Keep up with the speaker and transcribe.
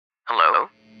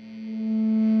Hello?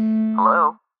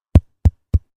 Hello?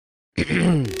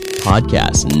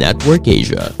 Podcast Network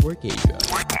Asia.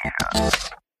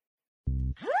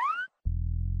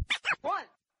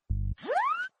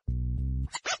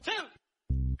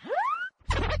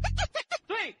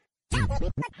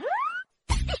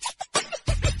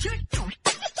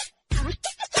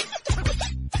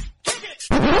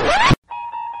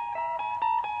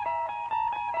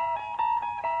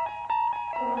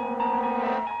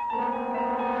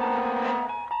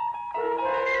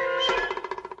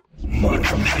 One,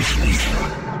 two, three.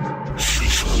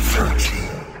 Season 13.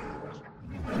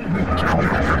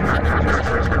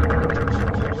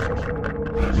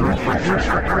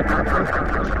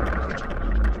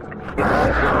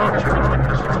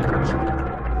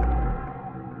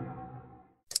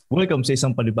 Welcome sa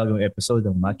isang panibagong episode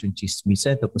ng Machong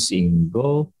Chismisan. Ito po si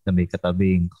Ingo na may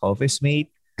katabing office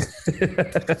mate.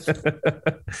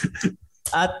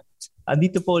 At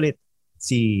andito po ulit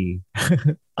si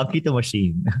Akito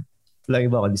Machine. Walang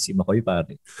iba kundi si Makoy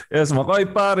Pare. Yes, Makoy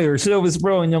Pare, your showbiz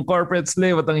bro, inyong corporate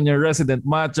slave at ang inyong resident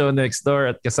macho next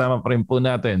door. At kasama pa rin po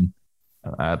natin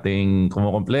ang ating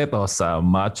kumukompleto sa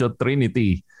Macho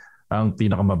Trinity, ang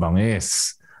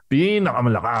pinakamabangis,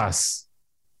 pinakamalakas,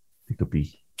 Tito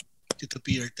P. Tito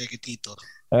P or Teke Tito.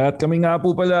 At kami nga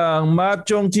po pala ang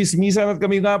Machong Chismisan at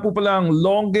kami nga po pala ang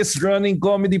longest running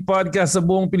comedy podcast sa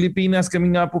buong Pilipinas.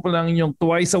 Kami nga po pala ang inyong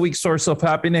twice a week source of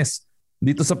happiness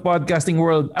dito sa podcasting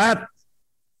world. At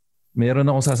meron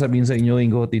akong sasabihin sa inyo,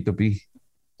 Ingo, Tito P.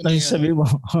 Ano yung sabi mo?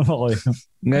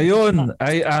 Ngayon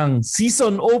ay ang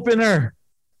season opener,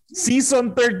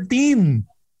 season 13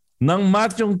 ng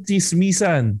Machong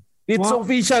Chismisan. It's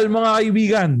official, mga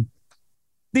kaibigan.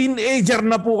 Teenager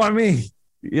na po kami.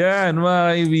 Yan, mga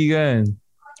kaibigan.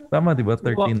 Tama, di ba?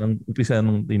 13 ang umpisa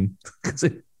ng teen.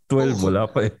 Kasi 12, wala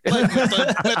pa eh.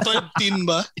 12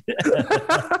 ba?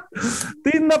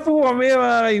 Teen na po kami,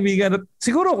 mga kaibigan. At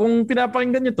siguro kung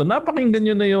pinapakinggan nyo to, napakinggan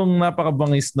nyo na yung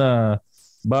napakabangis na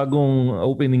bagong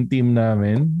opening team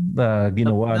namin na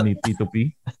ginawa ni Tito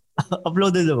P.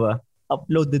 Uploaded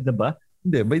na ba?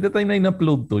 Hindi, by the time na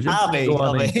in-upload to, okay.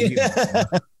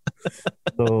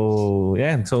 So,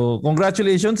 yan. So,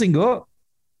 congratulations, Ingo.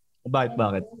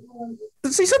 Bakit?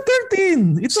 Season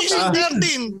 13! It's Season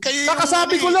 13!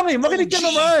 Kakasabi ko lang eh. Makinig ka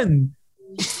naman.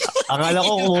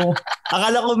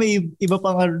 Akala ko may iba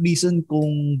pang reason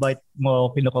kung bakit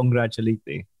mo pino-congratulate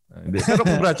eh. Pero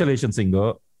congratulations,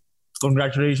 Ingo.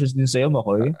 Congratulations din sa'yo,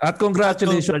 Makoy. At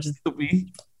congratulations to P.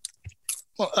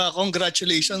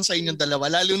 Congratulations sa inyong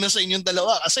dalawa. Lalo na sa inyong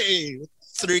dalawa kasi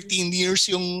 13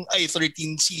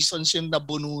 seasons yung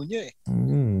nabuno niya eh.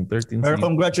 13 Pero seasons.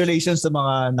 congratulations sa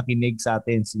mga nakinig sa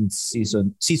atin since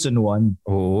season 1.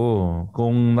 Oo.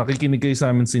 Kung nakikinig kayo sa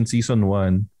amin since season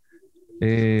 1,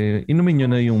 inumin nyo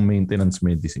na yung maintenance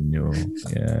medicine nyo.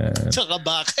 Yeah. Tsaka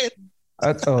bakit?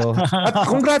 At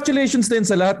congratulations din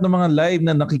sa lahat ng mga live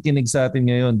na nakikinig sa atin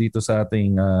ngayon dito sa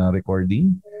ating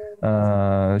recording.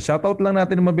 Shoutout lang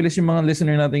natin mabilis yung mga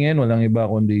listener natin ngayon. Walang iba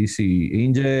kundi si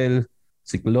Angel,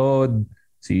 si Claude,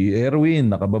 si Erwin,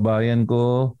 nakababayan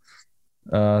ko,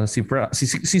 si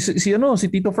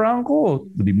Tito Franco.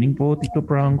 Good evening po, Tito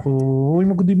Franco. Uy,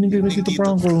 good evening kayo, Tito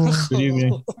Franco. Good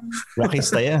evening.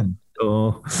 Rockista yan.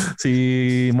 So,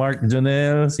 si Mark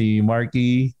Jonel, si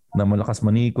Marky na malakas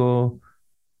maniko,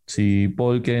 si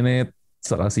Paul Kenneth,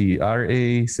 saka si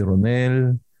R.A., si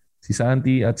Ronel, si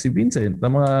Santi, at si Vincent, na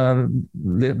mga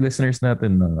listeners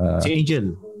natin. Si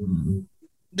Angel.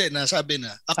 Hindi, nasabi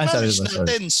na. Acknowledge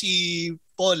natin si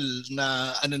Paul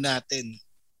na na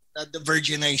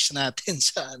virginize natin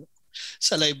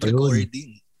sa live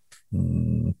recording.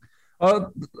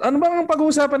 Ano bang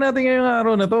pag-uusapan natin ngayong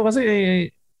araw na to? Kasi,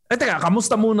 teka,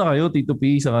 kamusta muna kayo, Tito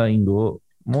P, saka Ingo?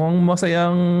 Mukhang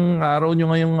masayang araw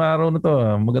nyo ngayong araw na to.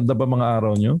 Maganda ba mga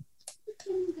araw nyo?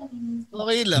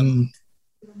 Okay lang.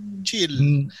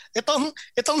 Chill.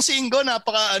 Itong si Ingo,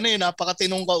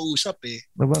 napakatinong kausap eh.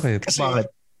 Bakit? Kasi,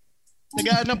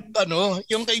 naghahanap,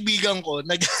 yung kaibigan ko,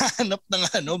 naghahanap ng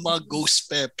mga ghost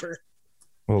pepper.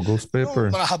 Oh, ghost pepper.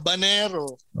 Mga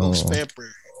habanero, ghost pepper.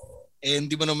 Eh,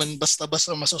 hindi mo naman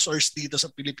basta-basta masosource dito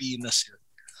sa Pilipinas yun.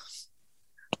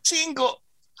 Si Ingo,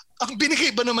 ang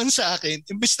binigay ba naman sa akin,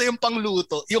 imbis na yung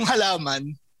pangluto, yung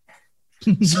halaman.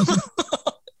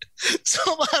 So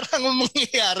parang ang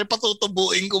mangyayari,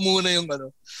 patutubuin ko muna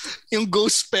yung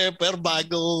ghost pepper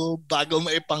bago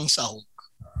maipangsahog.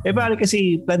 Bali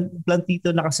kasi plantito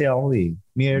na kasi ako eh.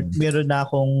 Meron na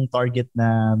akong target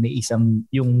na may isang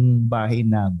yung bahay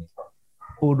namin.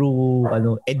 Puro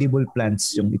edible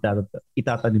plants yung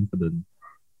itatanim ko doon.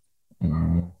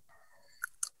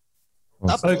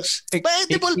 Tapos,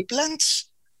 edible plants.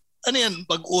 ano yan?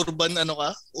 Pag urban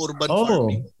Urban Oo,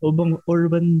 farming?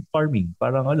 urban farming.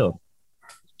 Parang ano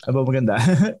ba maganda?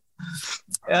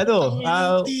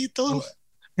 Dito.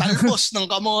 Talbos ng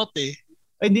kamote.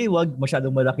 Ay, hindi, wag.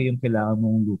 Masyadong malaki yung kailangan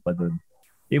mong lupa doon.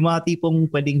 Yung mga tipong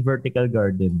pwedeng vertical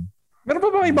garden. Meron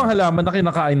pa bang ibang halaman na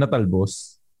kinakain na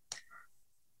talbos?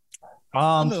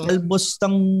 Talbos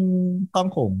ng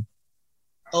kangkong.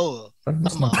 Oh.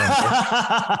 Talbos ng kangkong?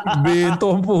 Bento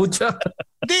ang pucha.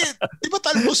 Di ba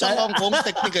talbos ang kangkong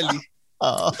technically?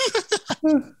 Oo.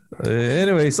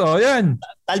 Anyway, so yan.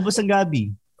 Talbos ng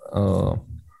gabi. Oo.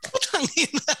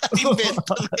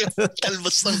 Invento yung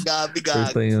talbos ng gabi.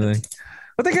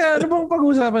 O teka, ano bang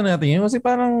pag-usapan natin ngayon? Kasi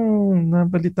parang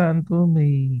nabalitaan ko,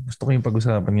 may gusto ko yung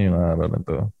pag-usapan ngayong araw na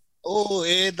to. Oo,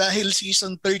 dahil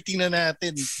season 30 na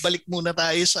natin, balik muna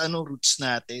tayo sa roots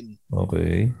natin.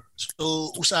 Okay. So,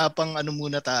 usapang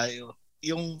muna tayo.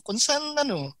 Yung kung saan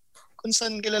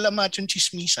kilala machong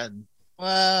chismisan,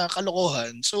 mga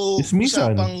kalokohan. So,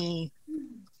 chismisan?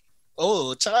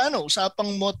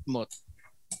 Usapang mot-mot.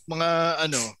 Mga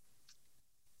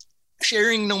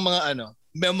sharing ng mga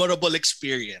memorable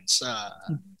experience.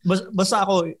 Basta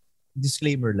ako,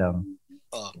 disclaimer lang.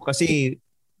 Kasi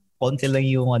konti lang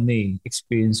yung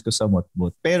experience ko sa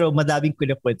mot-mot. Pero madaming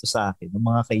kinakwento sa akin ng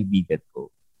mga kaibigan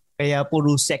ko. Kaya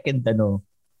puro second-hand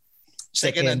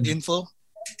info?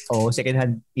 Oo,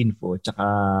 second-hand info. Tsaka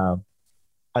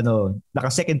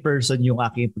naka-second person yung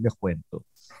aking pagkakwento.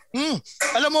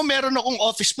 Alam mo, meron akong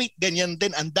office mate, ganyan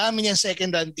din. Ang dami niyang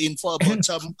second-hand info about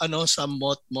sa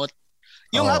mot-mot.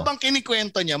 Yung habang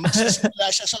kinikwento niya,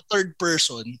 magsisimula siya sa third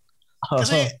person.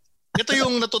 Kasi ito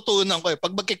yung natutunan ko.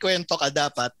 Pag magkikwento ka,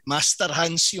 dapat master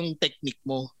hands yung technique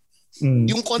mo.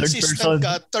 Yung consistent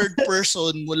ka, third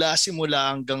person mula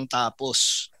simula hanggang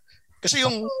tapos. Kasi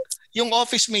yung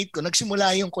office mate ko,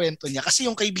 nagsimula yung kwento niya. Kasi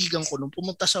yung kaibigan ko, nung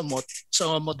pumunta sa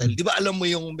motel, di ba alam mo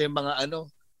yung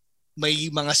may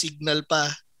mga signal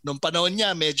pa. Nung panahon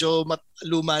niya, medyo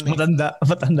luma na.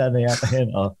 Matanda na yata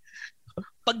yan.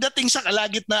 Pagdating sa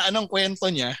kalagitnaan ng kwento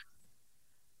niya,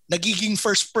 nagiging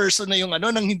first person na yung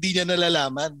nang hindi niya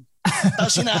nalalaman.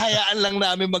 Tapos sinahayaan lang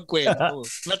namin magkwento.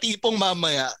 Na tipong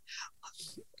mamaya,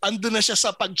 ando na siya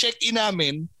sa pag-check-in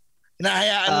namin,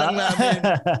 hinahayaan lang namin.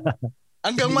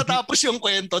 Hanggang matapos yung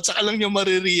kwento, at saka lang niya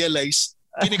marirealize,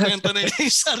 kinikwento na niya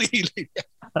yung sarili niya.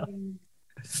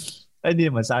 Hindi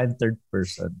naman, sa akin third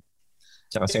person.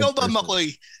 Tsaka ikaw ba,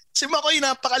 Makoy? Si Makoy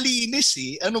napakalinis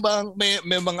eh. Ano ba, may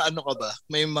mga ka ba?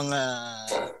 May mga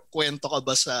kwento ka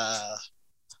ba sa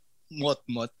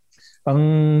mot-mot? Ang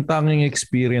tanging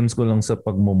experience ko lang sa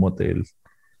pagmomotel,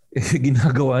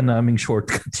 ginagawa naming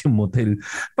shortcut yung motel.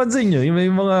 Pansin nyo,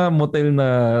 may mga motel na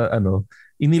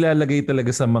inilalagay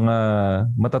talaga sa mga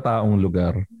matataong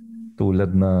lugar.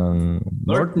 Tulad ng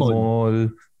North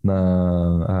Mall,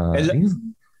 ng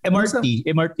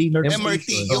MRT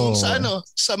yung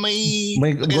sa may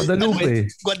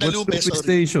Guadalupe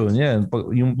station yan,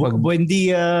 yung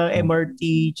Buendia MRT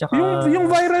tsaka yung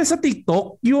viral sa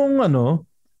TikTok, yung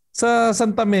sa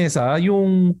Santa Mesa,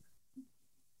 yung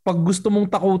pag gusto mong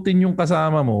takutin yung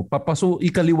kasama mo,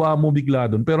 ikaliwa mo bigla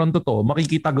doon. Pero ang totoo,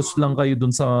 makikitagos lang kayo doon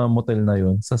sa motel na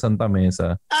yun, sa Santa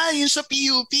Mesa. Yung sa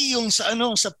PUP, yung sa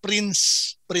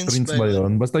Prince ba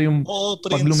yun? Basta yung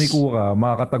pag lumiko ka,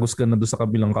 makakatagos ka na doon sa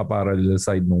kabilang kaparallel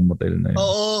side ng motel na yun.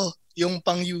 Oo, yung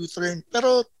pang U-turn.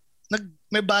 Pero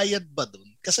may bayad ba doon?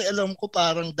 Kasi alam ko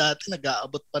parang dati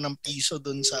nag-aabot pa ng piso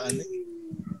doon sa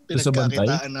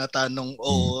pinagkakitaan na tanong.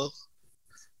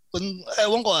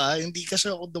 Ewan ko hindi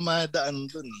kasi ako dumadaan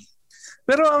dun.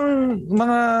 Pero ang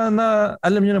mga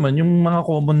alam niyo naman, yung mga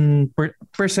common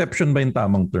perception ba yung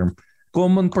tamang term?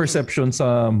 Common perception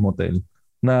sa motel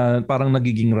na parang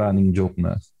nagiging running joke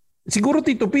na. Siguro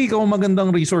Tito P, ikaw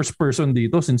magandang resource person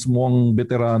dito since mukhang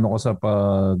veterano ka sa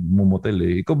pagmumotel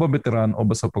eh. Ikaw ba veterano o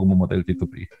ba sa pagmumotel, Tito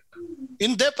P?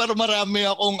 Hindi, pero marami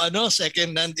akong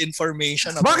second-hand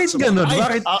information. Bakit ganun?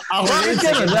 Bakit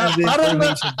ganun?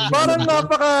 Parang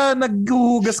napaka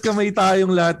naghuhugas kamay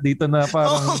tayong lahat dito na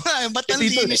parang... ba't ang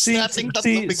linis nating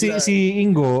tatlo bigla? Si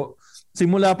Ingo,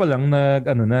 simula pa lang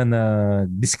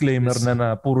nag-disclaimer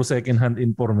na puro second-hand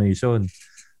information.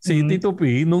 Si Tito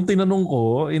P, nung tinanong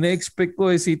ko, ina-expect ko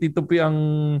si Tito P ang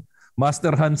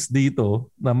master hands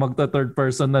dito na magta-third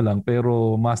person na lang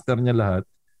pero master niya lahat.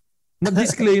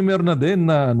 Nag-disclaimer na din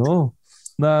na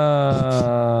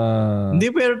Hindi,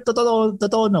 pero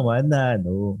totoo naman na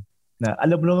na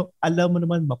alam mo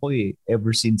naman Makoy,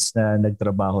 ever since na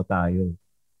nagtrabaho tayo.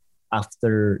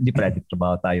 After 2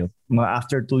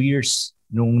 years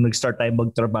nung nag-start tayo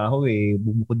magtrabaho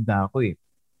bumukod na ako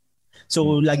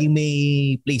So laging may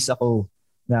place ako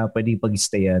na pwedeng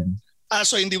pag-stayan.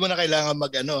 So hindi mo na kailangan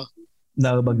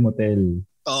Na mag-motel.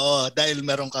 Oo, dahil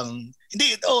meron kang...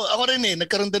 Hindi, ako rin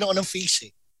nagkaroon din ako ng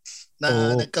face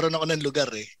nagkaroon ako ng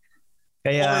lugar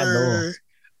Kaya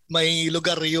may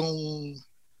lugar yung...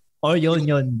 yun,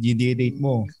 yung date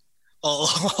mo. Oo.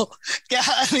 Kaya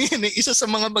isa sa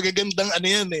mga magagandang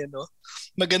no?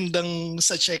 Magandang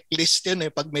sa checklist yun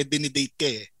pag may dinidate ka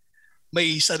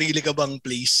May sarili ka bang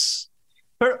place?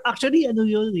 Pero actually,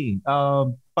 yun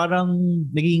parang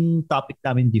naging topic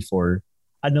namin before.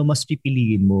 Ano mas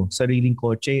pipiliin mo? Sariling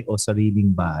kotse o sariling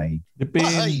bahay?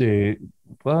 Depende.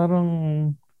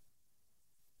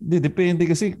 Depende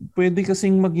kasi pwede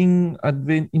kasing maging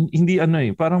hindi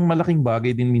parang malaking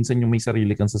bagay din minsan yung may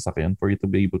sarili kang sasakyan for you to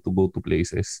be able to go to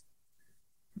places.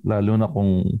 Lalo na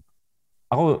kung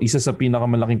ako, isa sa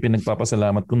pinakamalaking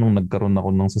pinagpapasalamat ko nung nagkaroon ako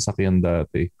ng sasakyan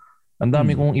dati. Ang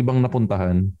dami kong ibang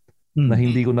napuntahan na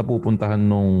hindi ko napupuntahan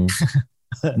nung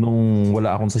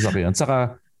wala akong sasakyan.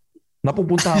 Saka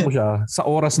napupuntahan ko siya sa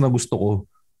oras na gusto ko.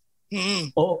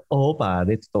 Oo,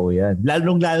 pare, totoo yan.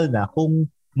 Lalo na kung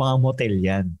mga motel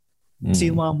yan. Kasi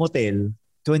yung mga motel,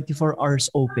 24 hours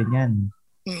open yan.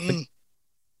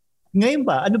 Ngayon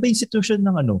ba, ano ba yung situation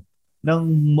ng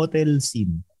motel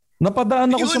scene?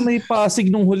 Napadaan ako sa may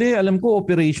Pasig nung huli. Alam ko,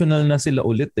 operational na sila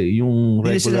ulit yung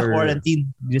regular. Hindi sila quarantine.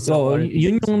 So,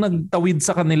 yun yung nagtawid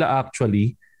sa kanila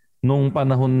actually nung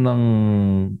panahon ng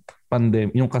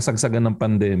yung kasagsagan ng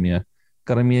pandemya.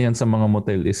 Karamihan sa mga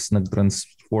motel is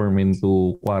nag-transform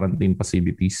into quarantine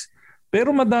facilities. Pero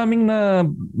madaming na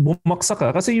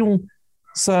bumaksak kasi yung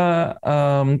sa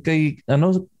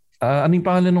anong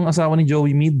pangalan ng asawa ni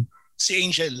Joey Mead? Si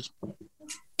Angel.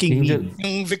 King Mead.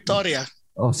 Yung Victoria.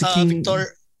 Si King Mead.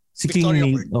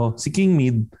 Si King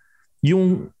Mead.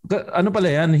 Yung pala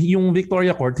yan, yung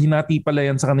Victoria Court, hinati pala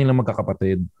yan sa kanilang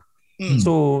magkakapatid.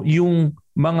 So, yung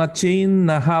mga chain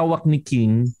na hawak ni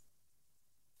King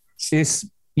is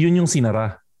yun yung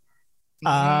sinara.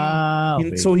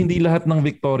 Okay. So hindi lahat ng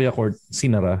Victoria Court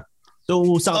sinara. So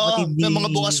sa kapatid ni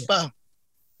mga bukas pa.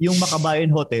 Yung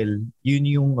Makabayan Hotel, yun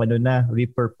yung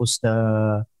repurpose na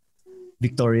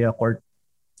Victoria Court.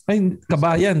 Ay,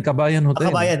 Kabayan Hotel.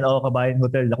 Kabayan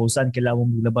Hotel na kung saan kailangan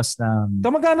mong labas ng...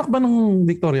 Kamag-anak ba ng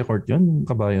Victoria Court yun,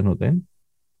 Kabayan Hotel?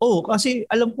 Kasi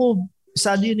alam ko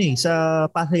sa sa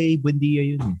Pasay Buendia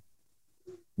yun.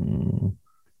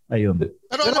 Ayun.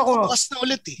 Pero ako bukas na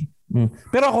ulit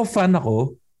Pero ako fan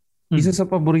ako. Isa sa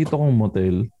paborito kong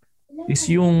motel is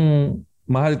yung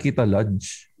Mahal Kita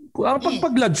Lodge.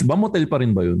 Pag lodge ba, motel pa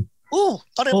rin ba yun?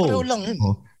 Pare-pareho lang yun.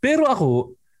 Pero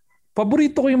ako,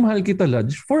 paborito ko yung Mahal Kita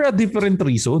Lodge for a different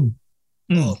reason.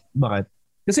 Bakit?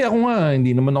 Kasi ako nga,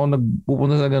 hindi naman ako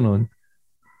nagpupunta sa ganun.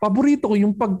 Paborito ko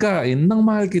yung pagkain ng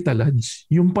Mahal Kita Lodge.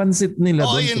 Yung pansit nila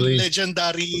doon. Yung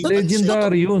legendary.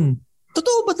 Legendary yun.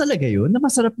 Totoo ba talaga yun? Na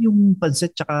masarap yung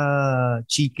pansit tsaka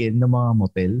chicken ng mga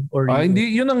motel? Or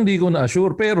yun ang hindi ko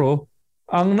na-assure. Pero,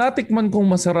 ang natikman kong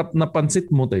masarap na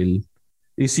pansit motel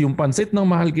is yung pansit ng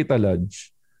Mahal Kita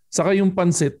Lodge saka yung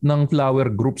pansit ng Flower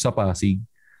Group sa Pasig.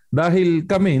 Dahil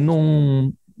kami,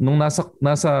 nung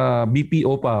nasa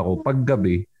BPO pa ako,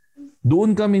 paggabi,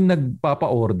 doon kami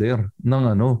nagpapa-order ng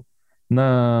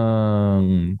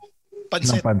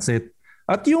pansit.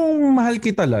 At yung Mahal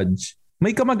Kita Lodge,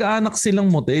 may kamag-anak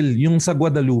silang motel, yung sa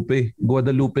Guadalupe.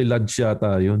 Guadalupe Lodge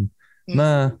yata yun.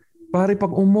 Na pare pag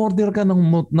umorder ka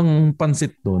ng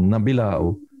pansit doon na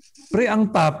bilao, pre ang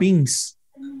toppings.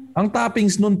 Ang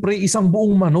toppings noon pre isang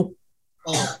buong manok.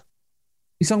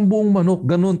 Isang buong manok,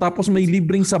 ganun. Tapos may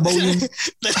libreng sabaw yung...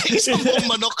 Isang buong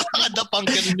manok, nakadapang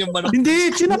ganun yung manok.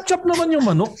 Hindi, chinap-chap naman yung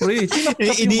manok, pre.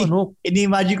 Chinap-chap yung manok.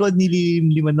 Ini-imagine ko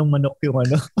nililiman ng manok yung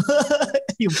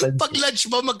yung pansit. Pag lunch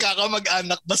ba,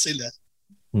 magkakamag-anak ba sila?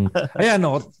 Ayan,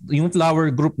 yung Flower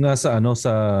Group nga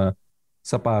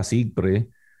sa Pasig,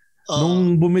 pre.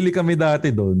 Nung bumili kami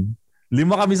dati doon, 5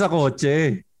 kami sa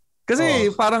kotse. Kasi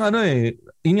parang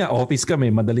yun nga, office kami,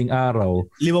 madaling araw.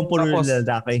 5 puro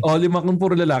lalaki. 5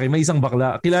 puro lalaki. May isang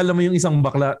bakla. Kilala mo yung isang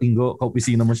bakla, Ingo?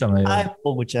 Kaopisina mo siya ngayon. Ay,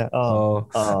 pugo siya.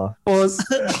 Tapos,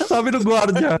 sabi ng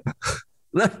gwardiya,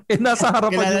 nasa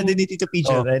harapan kilala din ni Tito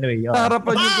Pigeon. Anyway.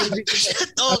 Harapan yung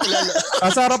kilala.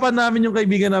 Sa harapan namin yung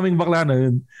kaibigan naming bakla na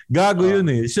yun. Gago yun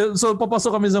eh. So,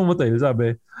 papasok kami sa motel.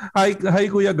 Sabi, hi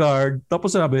Kuya Guard.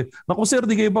 Tapos sabi, naku sir,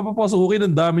 di kayo papapasukin.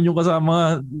 Ang dami yung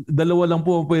kasama. 2 lang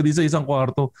po pwede sa isang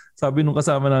kwarto. Sabi nung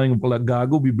kasama namin yung bakla,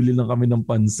 gago, bibili lang kami ng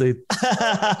pansit.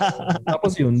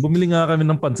 Tapos yun, bumili nga kami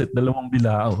ng pansit, 2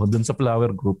 bilao. Doon sa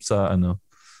Flower Group sa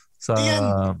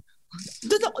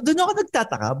Doon ako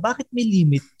nagtataka, bakit may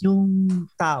limit yung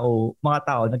mga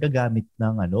tao nagagamit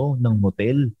ng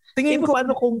motel? Tingin ko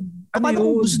paano kung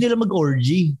gusto nila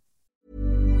mag-orgy?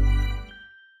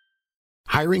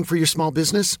 Hiring for your small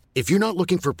business? If you're not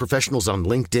looking for professionals on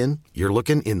LinkedIn, you're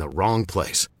looking in the wrong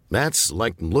place. That's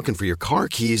like looking for your car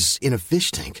keys in a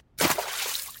fish tank.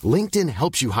 LinkedIn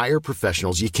helps you hire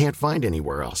professionals you can't find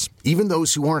anywhere else, even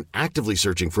those who aren't actively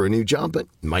searching for a new job but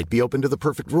might be open to the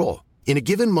perfect role. In a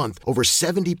given month, over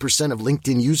 70% of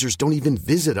LinkedIn users don't even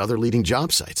visit other leading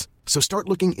job sites. So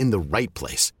start looking in the right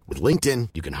place. With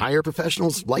LinkedIn, you can hire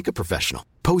professionals like a professional.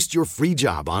 Post your free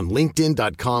job on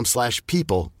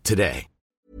linkedin.com/people today.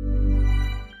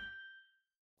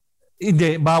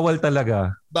 Hindi, bawal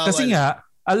talaga. Bawal. Kasi nga,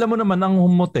 alam mo naman ang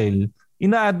motel,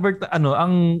 ina-advert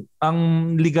ang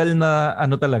legal na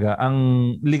talaga,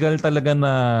 ang legal talaga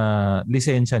na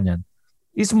lisensya niyan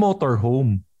is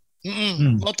motorhome.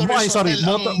 Motorist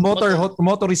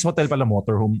hotel pala,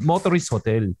 motorhome. Motorist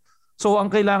hotel. So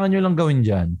ang kailangan nyo lang gawin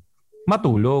diyan,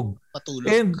 matulog.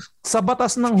 And sa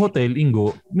batas ng hotel,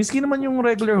 Ingo, miski naman yung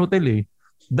regular hotel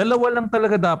dalawa lang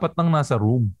talaga dapat nang nasa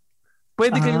room.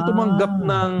 Pwede kayong tumanggap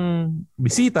ng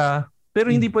bisita,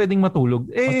 pero hindi pwedeng matulog.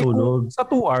 Sa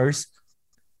 2 hours,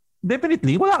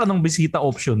 definitely, wala ka ng bisita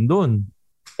option doon.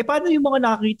 Paano yung mga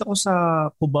nakakita ko sa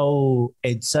Cubao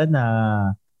EDSA na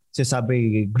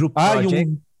sinasabi group project?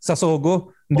 Yung sa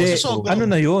Sogo? Hindi, sa Sogo. Ano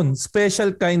na yun?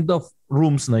 Special kind of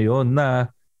rooms na yun na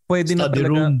pwede na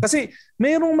talaga. Room. Kasi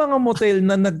mayroong mga motel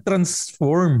na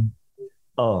nag-transform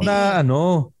na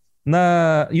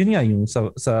yun nga yung sa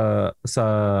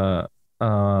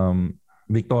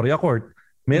Victoria Court,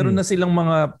 meron na silang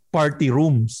mga party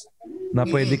rooms na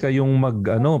pwede kayong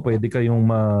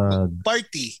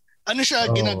party. Ano siya,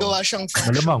 ginagawa siyang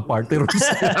malamang party rooms.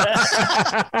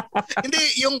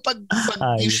 Hindi, yung pag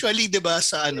usually 'di ba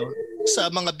sa sa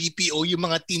mga BPO, yung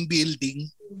mga team building.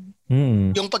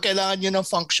 Yung pag kailangan niyo ng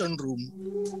function room,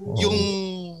 yung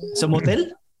sa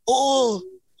motel? Oo,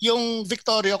 yung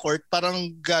Victoria Court parang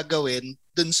gagawin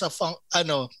dun sa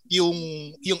yung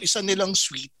isa nilang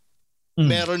suite.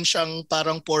 Meron siyang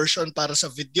parang portion para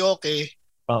sa videoke.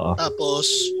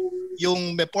 Tapos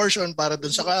yung may portion para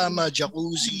dun sa kama,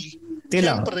 jacuzzi.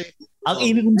 Siyempre. Ang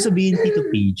ibig kong sabihin, Tito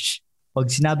Page, pag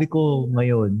sinabi ko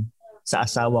ngayon sa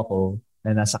asawa ko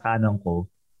na nasa kanan ko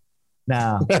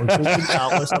na pupunta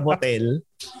ako sa motel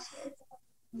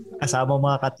kasama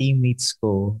mga ka-teammates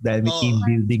ko dahil may team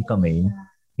building kami,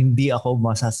 hindi ako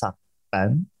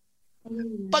masasaktan.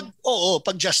 Pag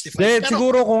justify.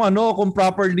 Siguro kung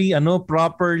properly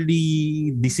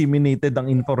disseminated ang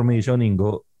information,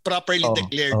 Ingo. Properly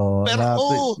declared.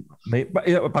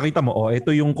 Pakita mo, ito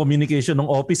yung communication ng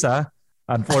office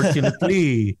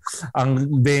Unfortunately,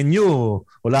 ang venue,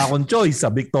 wala akong choice, sa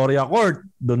Victoria Court,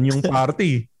 doon yung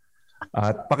party.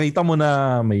 At pakita mo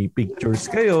na may pictures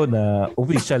kayo na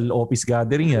official office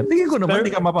gathering yan. Tingin ko naman, hindi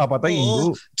ka mapapatay.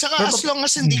 Tsaka as long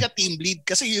as hindi ka team lead,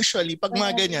 kasi usually, pag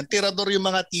mga ganyan, tirador yung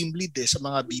mga team lead sa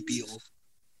mga BPO.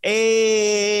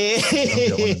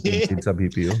 Hindi ako ng team lead sa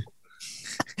BPO.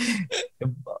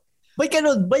 Ba't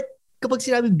ganun? Ba't kapag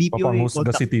sinabing BPO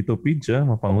mapangusga si Tito Pidge,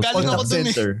 mapangusga. Contact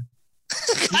center.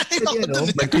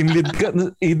 Nag-team lead ka,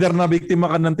 either na biktima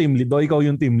ka ng team lead o ikaw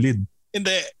yung team lead.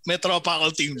 Hindi, may tropa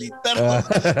ako team lead.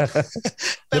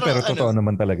 Pero totoo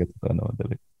naman talaga.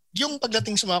 Yung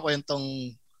pagdating sa mga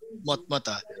kwentong mot-mot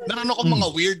meron ako mga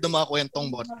weird na mga kwentong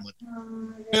mot-mot.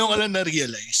 Ngayon ko lang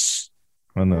na-realize.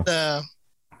 Ano?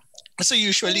 Kasi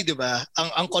usually, di ba,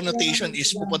 ang connotation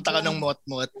is pupunta ka ng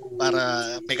mot-mot para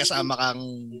may kasama kang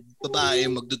babae,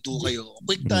 magduto kayo.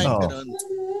 Quick time, gano'n.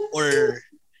 Or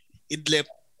idlip.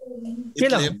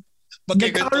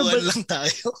 Magkagantuan lang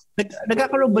tayo.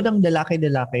 Nagkakaroon ba ng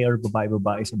lalaki-lalaki or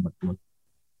babae-babae sa mot-mot?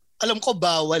 Alam ko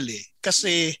bawal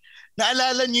Kasi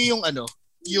naalala niyo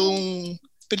yung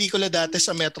pelikula dati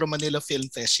sa Metro Manila Film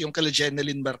Fest, yung kala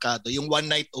Jeneline Mercado, yung One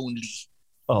Night Only.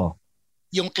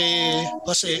 Yung kay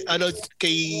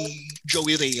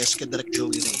Joey Reyes, kay Direk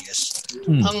Joey Reyes.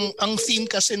 Ang theme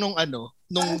kasi nung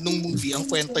movie, ang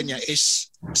kwento niya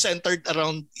is centered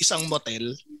around isang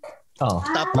motel.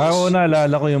 Tapos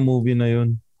naalala ko yung movie na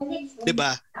yun. 'Di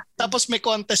ba? Tapos may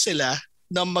contest sila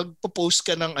na magpo-post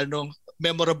ka ng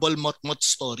memorable mot-mot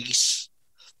stories.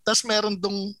 Tapos meron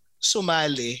dong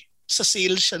sumali, sa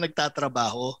sales siya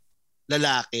nagtatrabaho,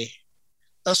 lalaki.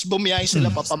 Tapos bumiyahe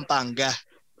sila pa Pampanga.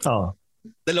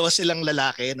 Dalawa silang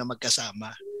lalaki na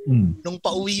magkasama. Nung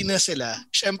pauwi na sila,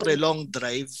 syempre long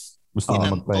drive. Gusto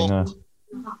ka magpahinga.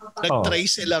 Nag-try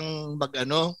silang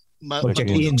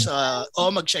mag-check-in sa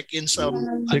mag-check-in sa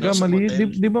Teka, sa mali.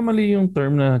 hotel. Di ba mali yung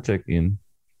term na check-in?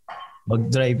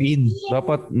 Mag-drive-in.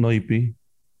 Dapat noipi.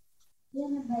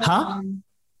 Ha?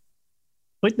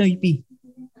 Wait, noipi.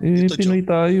 Pinoy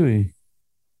tayo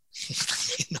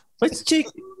Let's check.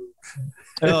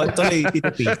 Tuloy, Tito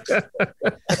P.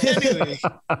 Anyway,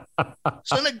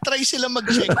 so nag-try sila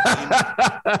mag-check-in.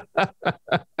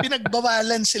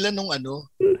 Pinagbawalan sila nung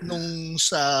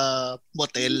sa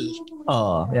motel.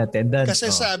 Attendant. Kasi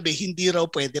sabi, hindi raw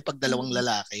pwede pag dalawang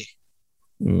lalaki.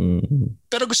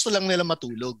 Pero gusto lang nila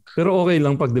matulog. Pero okay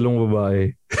lang pag dalawang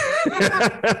babae.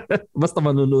 Basta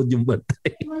manunood yung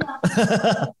bantay.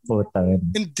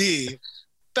 Hindi.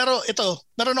 Pero ito,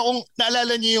 meron akong,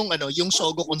 naalala niyo yung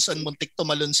Sogo kung saan muntik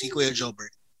tumalon si Kuya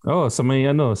Jobert? Sa may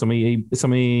Panay.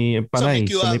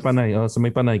 Sa may Panay. Sa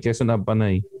may Panay. Quezon Ave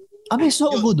Panay. May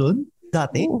Sogo doon?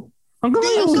 Dati? Hanggang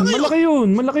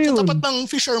ngayon. Malaki yun. Sa tapat ng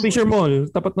Fisher Mall.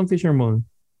 Tapat ng Fisher Mall.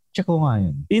 Check ko nga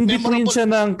yun. In between siya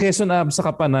ng Quezon Ave sa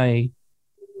Kapanay.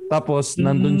 Tapos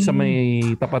nandun sa may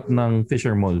tapat ng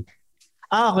Fisher Mall.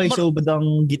 Okay. So,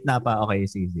 badang gitna pa. Okay,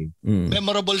 sige.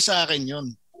 Memorable sa akin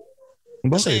yun.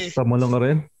 Bakit? Tama lang ka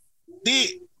rin?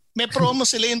 Di, may promo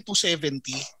sila yung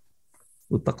 270.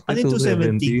 Utak ano yung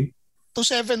 270?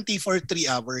 270 for 3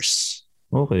 hours.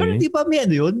 Okay. Pero di ba may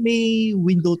yun? May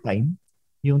window time?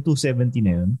 Yung 270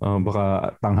 na yun?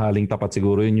 Baka tanghaling tapat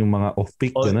siguro yun yung mga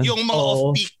off-peak. Yung mga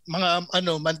off-peak, mga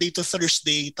Monday to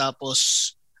Thursday,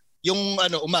 tapos yung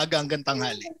umaga hanggang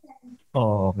tanghali.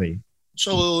 Okay.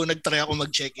 So, nag-try ako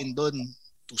mag-check-in doon.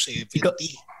 270.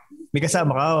 May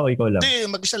kasama ka o ikaw lang?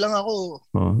 Hindi, mag-isa lang ako.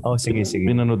 Sige.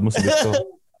 Pinanood mo sa gusto.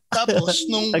 Tapos,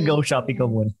 nung go shopping ka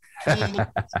muna.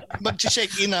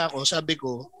 mag-check-in na ako, sabi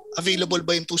ko, available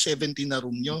ba yung 270 na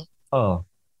room nyo?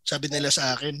 Sabi nila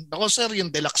sa akin, ako sir, yung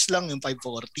deluxe lang, yung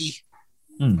 540.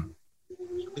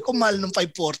 Sabi ko, mahal ng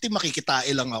 540,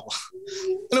 makikitain lang ako.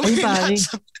 Alam mo yun,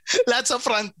 lahat sa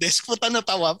front desk, puta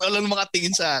natawa, walang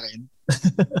makatingin sa akin.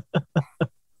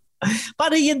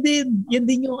 Para yan din yung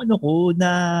ko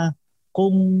na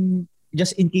kung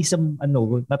just in case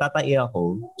natatai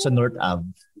ako sa North Ave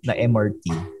na MRT,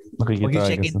 makikita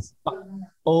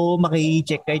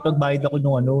maki-check kahit magbayad ako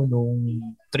nung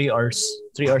 3 hours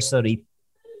sa rate.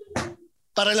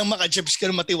 Para lang maka-jobs ka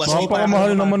na matiwas.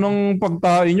 Napakamahal naman ng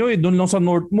pagtae nyo doon lang sa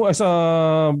North mo, sa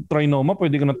Trinoma,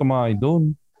 pwede ka na tumahay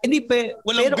doon. Hindi,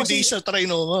 walang bidet sa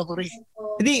Trinoma, pre.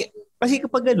 Hindi, kasi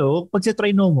kapag pag sa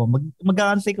Trinoma,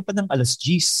 mag-aantay ka pa ng alas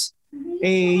 10.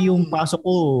 Yung pasok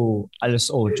ko, alas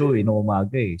 8 ng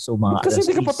umaga eh. So, mga kasi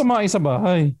hindi ka pa tumahay sa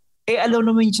bahay. Alam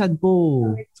naman yung chan ko.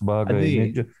 Sa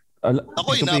bagay. Ako,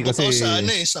 inabot ko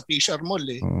sa Fisher Mall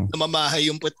eh. Namamahay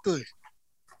yung puwet ko eh.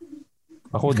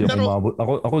 Ako di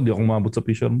ako umabot sa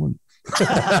Fisher Mall.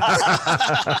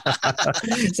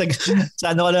 sa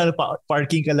ka lang,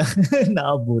 parking ka lang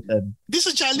naabutan. Di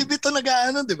sa Jollibee to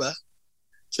di ba?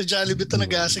 Sa Jollibee to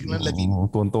nag-aasik ng Ladin.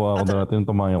 Tuwan-tuwa ako dati yung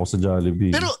tumaya ako sa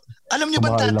Jollibee. Pero alam niyo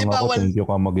ba dati thank you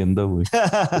ka maganda eh.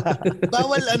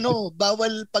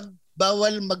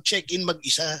 bawal mag-check-in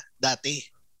mag-isa dati.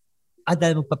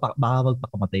 Dahil baka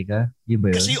magpakamatay ka? Yun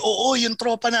ba yun? Kasi yung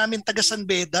tropa namin taga San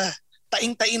Beda,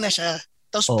 taing-tain na siya.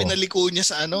 Tapos pinaliko niya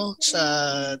sa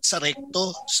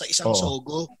recto, sa isang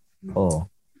Sogo.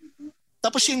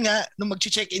 Tapos yun nga, nung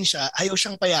mag-check-in siya, ayaw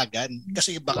siyang payagan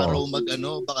kasi baka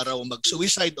raw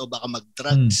mag-suicide o baka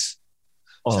mag-drugs.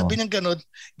 Sabi niya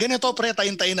ganito pre,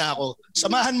 tayin-tayin na ako.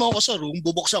 Samahan mo ako sa room,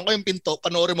 bubuksan ko yung pinto,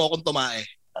 panoorin mo akong tumae.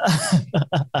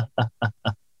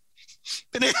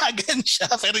 Pinayagan siya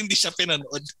pero hindi siya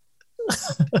pinanood.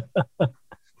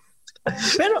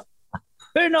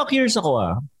 pero na-curious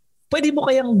ako pwede mo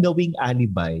kayang gawing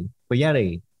alibi.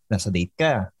 Kunyari, nasa date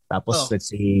ka. Tapos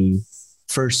let's say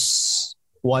first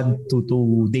 1 to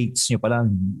 2 dates nyo pa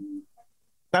lang.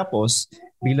 Tapos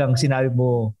bilang sinabi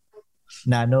mo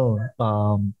na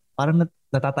parang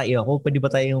natatai ako. Pwede ba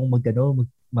tayong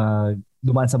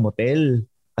dumaan sa motel?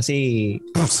 Kasi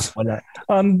wala.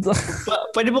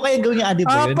 Pwede mo kayang gawin yung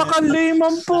alibi.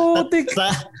 Napaka-lame putik.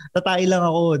 Tatai lang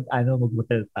ako.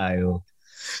 Mag-motel tayo.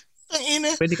 Ang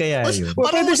ina. Pwede kaya yun?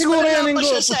 Pwede siguro yan pa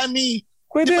siya sa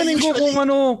Pwede yan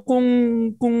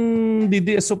kung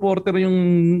DDS supporter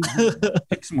yung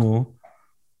ex mo.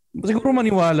 Siguro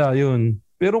maniwala yun.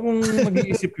 Pero kung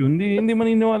mag-iisip yun, hindi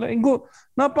maniniwala. Yan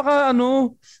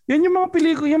yung mga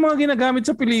pelikula, yung mga ginagamit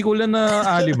sa pelikula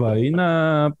na alibi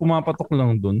na pumapatok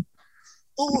lang doon.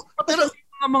 Pero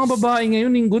mga babae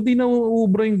ngayon, di na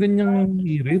uubra yung ganyang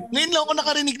hirit. Ngayon lang ako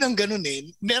nakarinig ng ganun eh.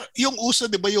 Yung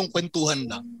uso, di ba, yung kwentuhan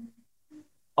lang?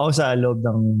 Sa loob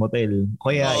ng motel.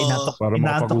 Kaya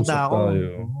inaantok na ako.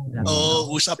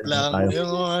 Usap lang. Yung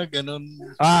ganun.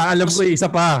 Alam ko isa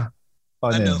pa.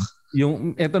 Ano?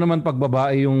 Yung eto naman pag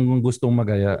babae yung gustong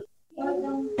magaya.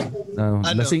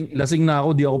 Lasing na ako,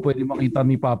 di ako pwede makita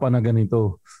ni Papa na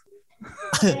ganito.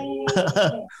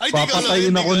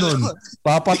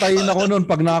 Papatayin ako nun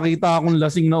pag nakita akong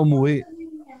lasing na umuwi.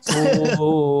 So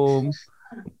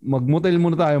Mag-motel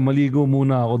muna tayo, maligo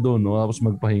muna ako doon, no? Tapos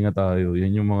magpahinga tayo.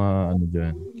 Yan yung mga ano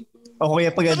dyan. O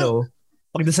kaya pag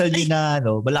dasal nyo na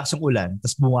malakas yung ulan,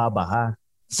 tapos bumabaha.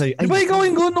 So, di ba ikaw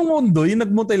yung nung mundo, yung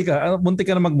nag-motel ka, muntik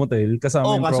ka na mag-motel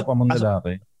kasama yung tropa mong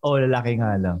lalaki? Lalaki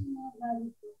nga lang.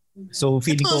 So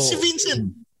feeling ko... Si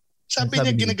Vincent, sabi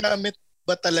niya ginagamit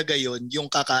ba talaga yon yung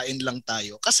kakain lang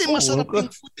tayo? Kasi masarap yung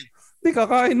food eh. Hindi,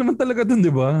 kakain naman talaga dun,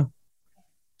 di ba?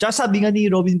 Tsaka sabi nga ni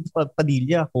Robin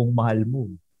Padilla, kung mahal mo,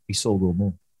 isogo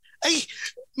mo. Ay,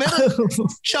 meron.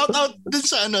 Shout out dun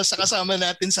sa sa kasama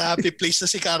natin sa Happy Place na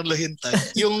si Carlo Hintay.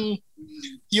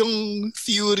 Yung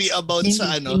theory about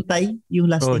sa Hintay? Yung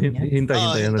last name niya? Hintay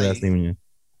yung last name niya.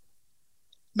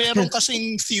 Meron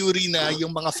kasing theory na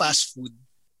yung mga fast food,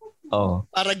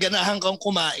 para ganahan kang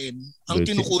kumain, ang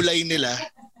kinukulay nila,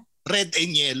 red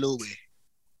and yellow eh.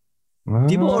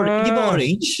 Di ba orange?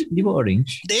 Di ba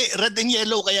orange? Hindi, red and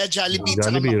yellow. Kaya Jollibee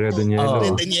red and yellow.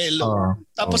 Red and yellow.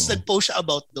 Tapos nag-post siya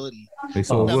about doon. May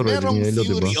sogo, red and yellow,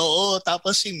 theory, diba? Oo,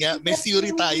 tapos yun nga, may theory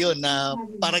tayo na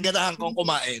para ganahan kong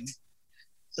kumain,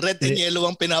 red and yellow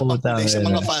ang pinapakulay sa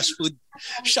mga fast food.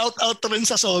 Shout out rin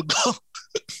sa Sogo.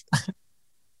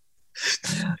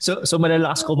 So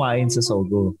malalakas kumain sa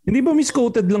Sogo. Hindi ba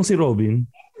misquoted lang si Robin?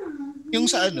 Yung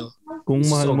sa Kung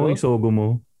mahal mo, isogo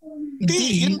mo.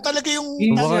 Hindi, yun talaga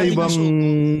yung... Baka ibang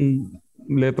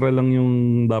letra lang yung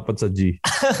dapat sa G.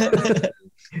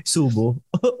 Subo.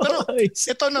 Pero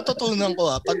ito natutunan ko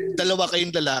pag dalawa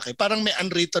kayong lalaki, parang may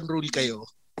unwritten rule kayo.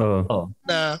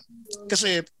 Na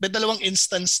kasi may dalawang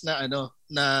instance na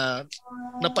na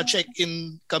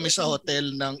napa-check-in kami sa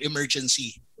hotel ng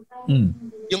emergency.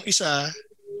 Yung isa,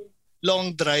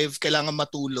 long drive, kailangan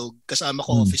matulog, kasama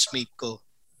ko office mate ko.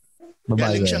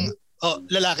 Galing siyang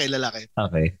lalaki.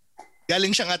 Okay.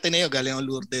 Galing siyang Ateneo, galing ang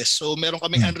Lourdes. So meron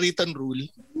kaming unwritten rule.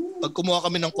 Pag kumuha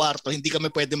kami ng kwarto, hindi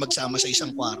kami pwede magsama sa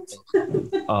isang kwarto.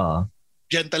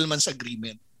 Gentleman's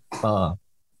agreement.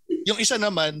 Yung isa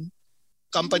naman,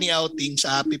 company outing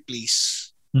sa Happy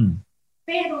Place.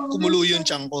 Kumulo yung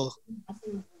tiyan ko.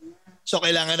 So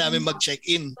kailangan namin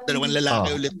mag-check-in. Dalawang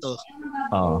lalaki ulit to.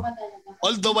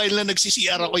 All the while na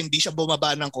nagsi-CR ako, hindi siya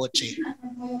bumaba ng kotse.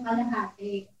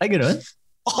 Ay, gano'n?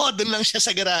 Doon lang siya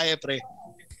sa garahe, pre.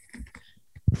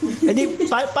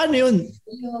 Paano yun?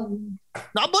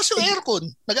 Nakabukas yung aircon.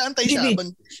 Nag-aantay siya.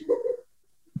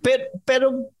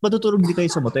 Pero matutulog di kayo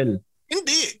sa motel?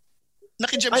 Hindi.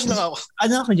 Naki-jebs lang ako.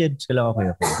 Naki-jebs ka lang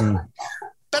ako.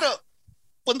 Pero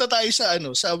punta tayo sa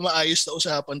sa maayos na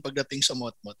usapan pagdating sa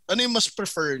Motmot. Ano yung mas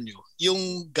prefer nyo?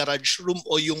 Yung garage room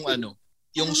o yung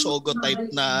yung Sogo type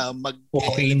na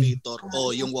mag-elevator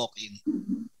o yung walk-in?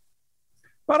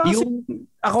 Parang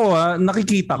ako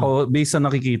nakikita ko, based sa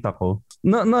nakikita ko,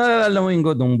 naalalamin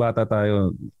ko nung bata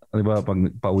tayo, di ba, pag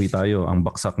pauwi tayo, ang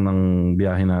baksak ng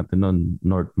biyahe natin noon,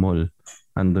 North Mall.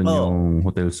 Andun yung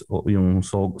hotels, yung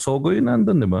Sogo yun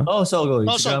nandun, di ba? Sogo.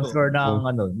 Yung ground floor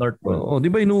ng North Mall.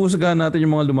 Di ba inuusagan natin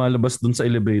yung mga lumalabas dun sa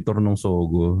elevator ng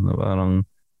Sogo, na parang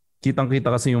kitang-kita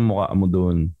kasi yung mukha mo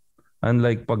dun.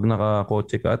 Unlike pag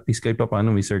nakakotse ka, at least kahit pa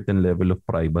paano may certain level of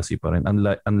privacy pa rin.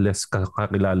 Unless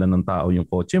kakilala ng tao yung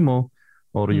kotse mo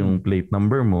or yung plate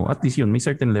number mo, at least yun, may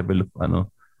certain level of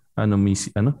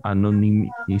anonymity.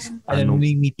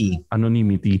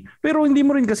 Pero hindi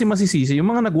mo rin kasi masisisi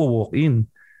yung mga nagwo-walk-in.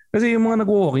 Kasi yung mga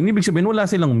nagwo-walk-in, ibig sabihin wala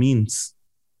silang means.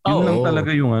 Yun lang talaga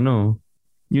yung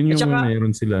yun yung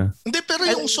meron sila. Hindi, pero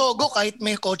yung Sogo, kahit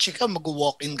may kotse ka,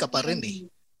 mag-walk-in ka pa rin eh.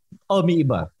 May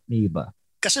iba.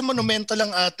 Kasi monumento lang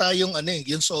ata yung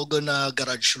yung Sogo na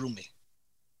garage room eh.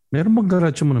 Meron bang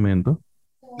garage yung monumento?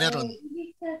 Meron.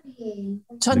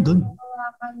 Saan dun?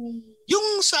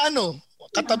 Yung sa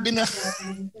katabi na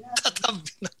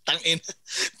tangina.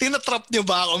 Tinatrap niyo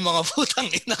ba ako mga putang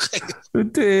ina kayo?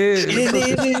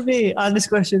 Hindi. Honest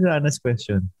question.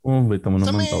 Wait mo naman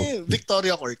sa may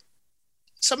Victoria Court.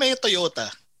 Sa may Toyota.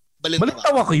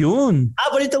 Balintawak yun.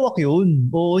 Balintawak yun.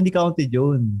 Oo, hindi counted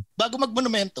yun. Bago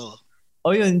mag-monumento.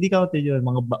 Yun, hindi counted yun.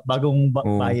 Mga bagong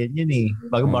bayan yun eh.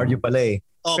 Bagong barrio pala eh.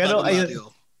 Pero ayun,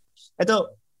 ito,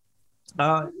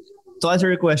 to answer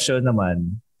your question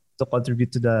naman, to contribute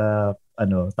to the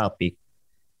topic,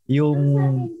 yung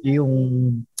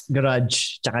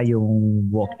garage tsaka yung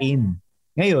walk-in.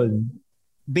 Ngayon,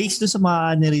 based doon sa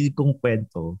mga narinig kong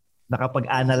kwento,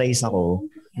 nakapag-analyze ako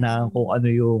na kung ano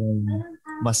yung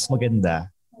mas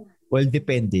maganda, well,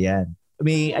 depende yan.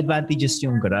 May advantages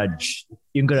yung garage.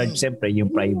 Yung garage, siyempre,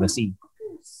 yung privacy.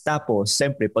 Tapos,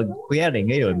 siyempre, pag kuyari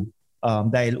ngayon,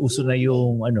 dahil uso na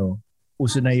yung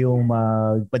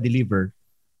magpa-deliver,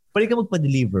 pwede ka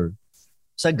magpa-deliver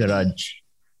sa garage.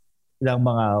 Ilang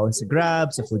mga sa Grab,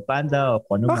 sa Foodpanda, o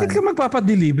kung ano. Bakit ka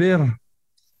magpapa-deliver?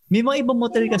 May mga ibang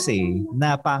motel kasi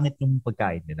na pangit yung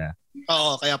pagkain nila.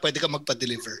 Oo, kaya pwede ka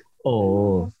magpa-deliver.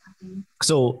 Oo.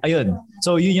 So, ayun.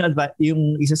 So, yun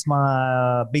yung isa sa mga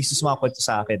basis mga kwento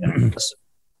sa akin. Tapos,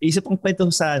 isa pang kwento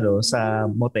sa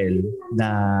motel na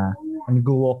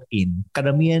nag-walk-in.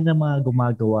 Karamihan ng mga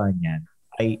gumagawa niyan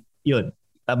ay, yun,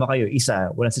 tama kayo.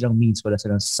 Isa, wala silang means, wala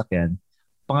silang sasakyan.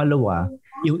 Pangalawa,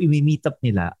 yung imi-meet up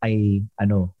nila ay,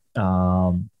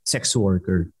 sex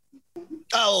worker.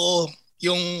 Oo.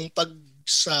 Yung pag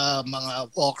sa mga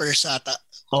walkers ata.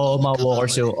 Mga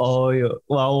walkers yun.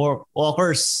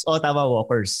 Walkers. Tama,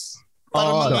 walkers.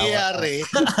 Parang mangyayari.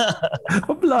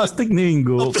 Plastic na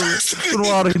Ingo.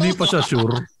 Kunwari hindi pa siya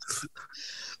sure.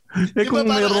 Kung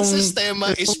merong sistema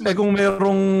is kung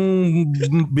merong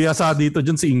biyasa dito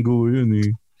dyan si Ingo yun eh.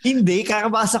 Hindi,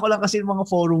 kakabasa ko lang kasi yung mga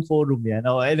forum yan.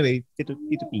 Anyway, Tito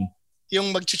P.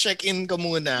 Yung mag-check-in ka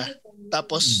muna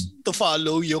tapos to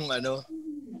follow yung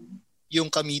yung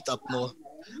ka-meet up mo.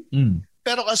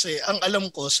 Pero kasi ang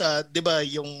alam ko sa 'di ba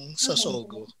yung sa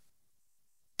Sogo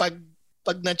pag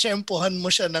na-tsempohan mo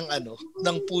siya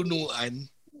ng punuan,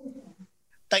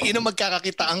 tangina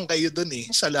magkakakitaan kayo doon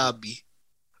sa lobby.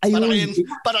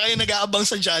 Para kayo nag-aabang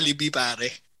sa Jollibee,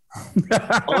 pare.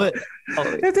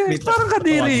 Parang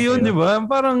kadiri yun, di ba?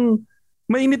 Parang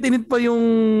mainit-init pa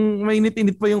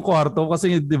yung kwarto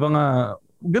kasi di ba nga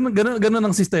ganun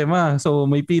ang sistema. So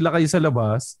may pila kayo sa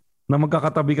labas na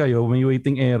magkakatabi kayo, may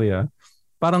waiting area.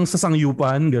 Parang sa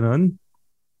sangyupan, ganun.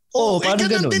 Parang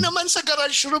ganun din naman sa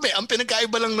garage room Ang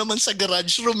pinagkaiba lang naman sa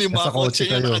garage room yung mga kotse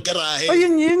niya nakagarahe.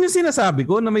 Yun yung sinasabi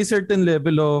ko na may certain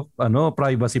level of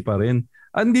privacy pa rin.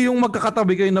 Hindi yung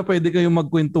magkakatabi kayo na pwede kayong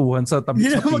magkwentuhan sa tabi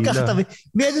sa pila. Magkakatabi.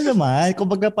 Meron naman.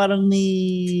 Kumbaga parang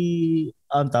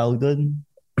ang tawag doon,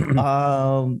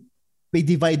 may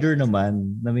divider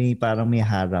naman na parang may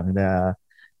harang na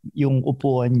yung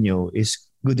upuan nyo is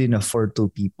good enough for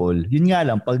 2 people. Yun nga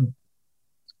lang, pag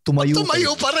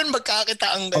tumayo pa rin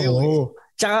magkakitaan kayo. Oo.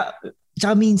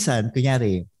 Tsaka minsan,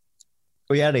 kunyari,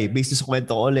 based sa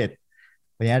kwento ko ulit,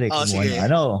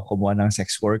 kumuha ng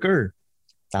sex worker.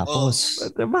 Tapos,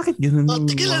 bakit ganun yung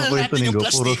mga kwento ni Go?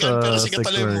 Puro sa sex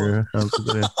worker.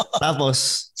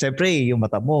 Tapos, siyempre, yung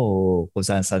mata mo, kung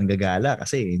saan gagala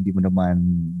kasi hindi mo naman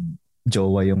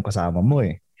jowa yung kasama mo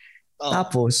eh.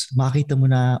 Tapos, makita mo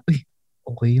na,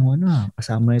 okay yung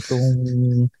kasama na itong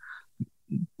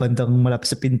bandang malapit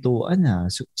sa pintuan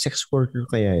sex worker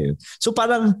kaya yun. So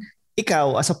parang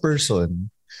ikaw as a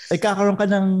person ay kakaroon ka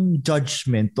ng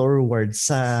judgment towards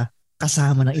sa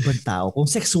kasama ng ibang tao kung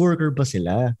sex worker ba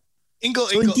sila. Ingo,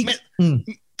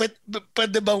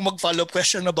 pwede ba mag-follow up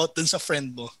question about dun sa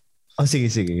friend mo?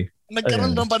 Sige.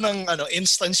 Nagkaroon na ba ng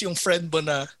instance yung friend mo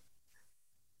na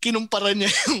kinumpara niya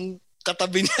yung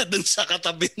katabi niya dun sa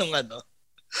katabi ng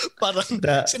parang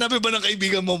sinabi ba ng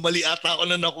kaibigan mo mali ata ako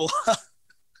na nakuha?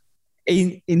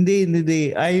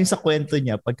 Hindi. Ayon sa kwento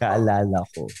niya, pagkaalala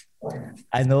ko,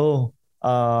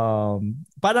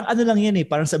 parang lang yan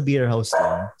parang sa beer house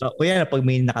lang. So, kuya pag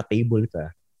may naka-table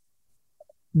ka,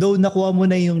 though nakuha mo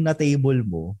na yung na-table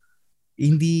mo,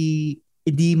 hindi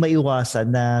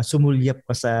maiwasan na sumulyap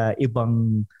ka sa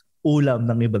ibang ulam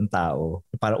ng ibang tao.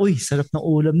 Parang, sarap ng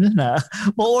ulam nun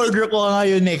ma-order ko nga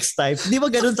yun next time. Di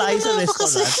ba ganun tayo sa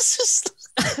restaurant?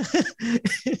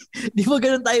 Di ba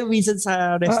ganun tayo minsan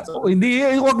sa restaurant? Hindi,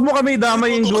 wag mo kami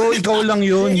damay Go. Ikaw lang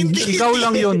yun. Ikaw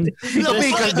lang yun. Ikaw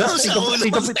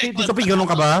ganun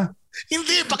ka ba?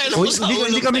 Hindi, pakialam mo sa ulo.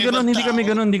 Hindi kami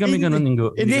ganun,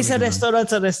 Ingo. Hindi, sa restaurant.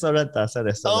 Sa restaurant.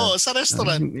 Oo, sa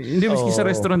restaurant. Hindi, maski sa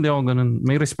restaurant, di ako ganun.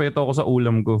 May respeto ako sa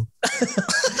ulam ko.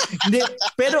 Hindi,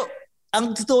 pero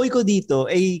ang tutukoy ko dito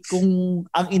ay kung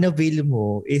ang inavail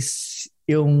mo is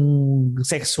yung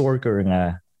sex worker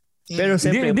nga. Pero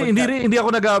siyempre hindi ako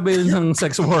nag-avail ng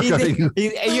sex worker.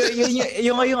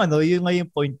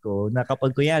 yung point ko na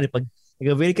kapag kunyari pag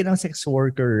nag-avail ka ng sex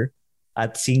worker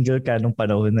at single ka nung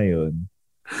panahon na yun,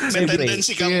 may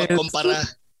tendency kang magkumpara.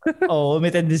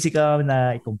 May tendency ka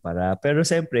na ikumpara. Pero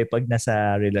siyempre pag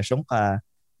nasa relasyon ka,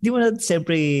 hindi mo na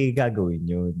siyempre gagawin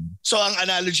yun. So ang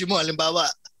analogy mo, halimbawa,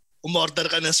 umorder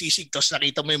ka ng sisig tapos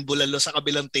nakita mo yung bulalo sa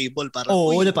kabilang table. Parang,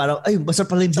 basta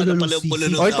pala yung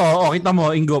bulalo. Ito, kita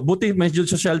mo, Ingo. Buti medyo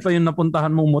social pa yung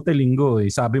napuntahan mong motel, Ingo.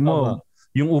 Sabi mo,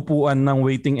 yung upuan ng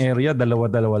waiting area,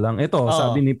 dalawa-dalawa lang. Ito,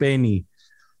 sabi ni Penny.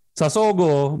 Sa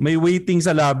Sogo, may waiting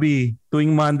sa lobby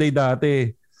tuwing Monday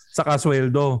dati sa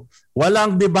kasweldo.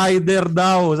 Walang divider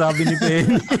daw, sabi ni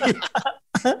Penny.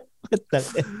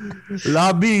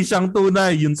 Lobby, siyang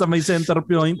tunay. Yun sa may center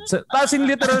point. Tapos in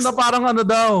literal na parang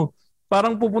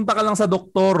parang pupunta ka lang sa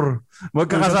doktor.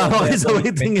 Magkakasama kayo sa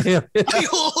waiting area.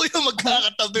 Yung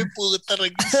magkakatabi po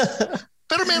talaga.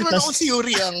 Pero meron akong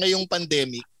theory ngayong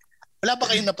pandemic. wala ba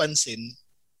kayong napansin?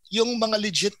 Yung mga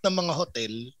legit na mga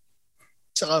hotel,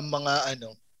 saka mga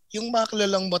yung mga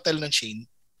kilalang motel ng chain,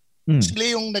 sila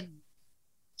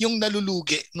yung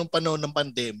nalulugi nung panahon ng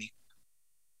pandemic.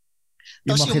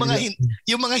 Tapos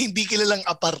yung mga hindi kilalang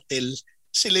apartel,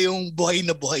 sila yung buhay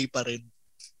na buhay pa rin.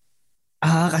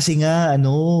 Kasi nga,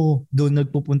 doon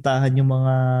nagpupuntahan yung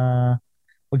mga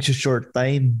mag-short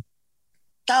time.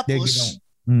 Tapos,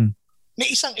 may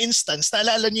isang instance,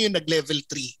 naalala nyo yung nag-level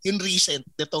 3, yung recent,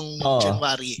 nitong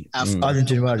January.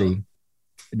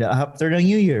 After ng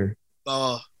New Year.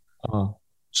 Oo.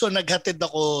 So, natid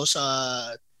ko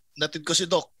si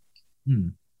Doc.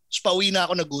 So, pauwi na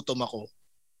ako, nagutom ako.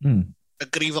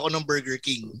 Nag-crave ako ng Burger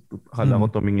King. Akala ko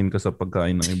tumingin ka sa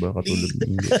pagkain ng iba katulad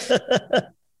ng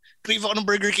crave ako ng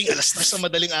Burger King, alas 3 sa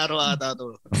madaling araw ata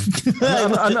to.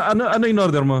 Ano in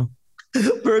order mo?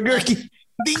 Burger King.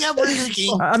 Hindi nga Burger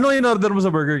King. Ano in order mo sa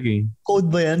Burger King?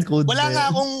 Code ba yan? Wala nga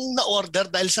akong na-order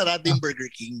dahil sarado yung Burger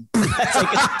King.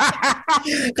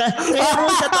 Kaya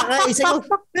ako tataka.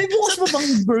 May bukas mo bang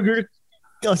burger?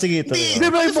 Sige ito.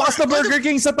 Hindi ba yung bukas na Burger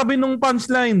King sa tabi ng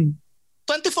punchline?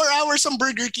 24 hours ang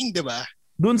Burger King, di ba?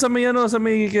 Doon sa may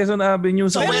Quezon Avenue.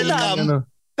 Sa Welcome.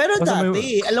 Pero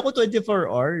dati, alam ko 24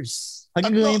 hours.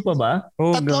 Hanggang ngayon pa ba?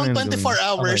 Tatlong 24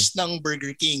 hours ng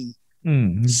Burger King.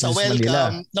 Sa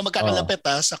Welcome, na magkakalapit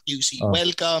sa QC.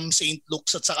 Welcome, St.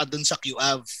 Luke's at saka dun sa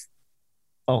QAV.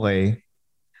 Okay.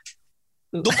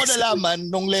 Doon ko nalaman,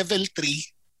 nung level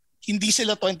 3, hindi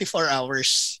sila 24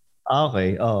 hours.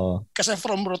 Okay, oo. Kasi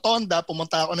from Rotonda,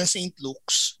 pumunta ako ng St.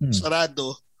 Luke's,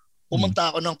 sarado.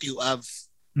 Pumunta ako ng QAV.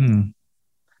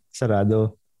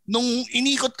 Sarado. Nung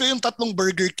inikot ko yung tatlong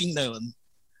Burger King na yun,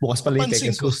 bukas pala yung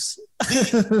Pegasus.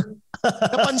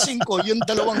 Napansin ko yung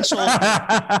dalawang sogo.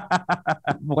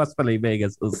 Bukas pala yung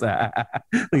Pegasus.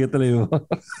 Sige, tuloy mo.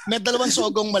 May dalawang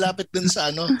sogong malapit dun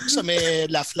sa sa may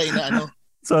laugh line na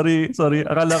Sorry.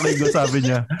 Akala ko yung sabi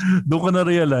niya. Doon ko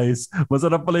na-realize,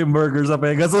 masarap pala yung burger sa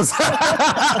Pegasus.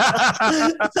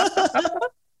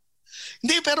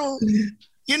 Hindi, pero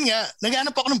yun nga,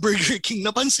 naghanap ako ng Burger King.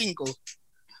 Napansin ko,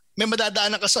 may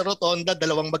madadaanan ka sa Rotonda,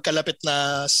 dalawang magkalapit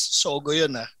na sogo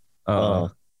yun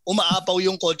umaapaw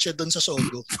yung kotse doon sa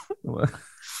sogo.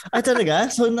 Talaga?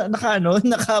 So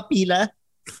nakapila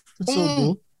sa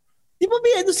sogo? Di ba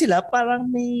may sila?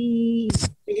 Parang may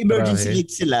emergency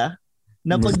lights sila?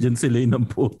 Emergency lane ng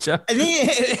pucha.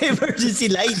 Emergency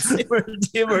lights.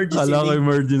 Emergency Kala ko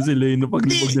emergency lane na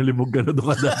paglibog na libog ka na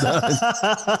doon ka dadaan.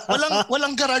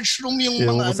 Walang garage room yung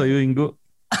mga sa'yo, Ingo.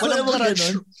 Walang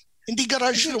garage room. Hindi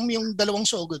garage room yung dalawang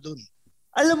sogo doon.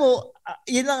 Alam mo,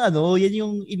 yan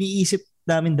yung iniisip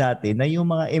namin dati na yung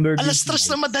mga emergency. Alas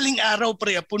 3 na madaling araw,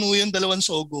 pre, puno yung dalawang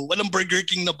sogo. Walang Burger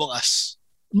King na bukas.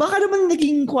 Baka naman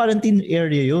naging quarantine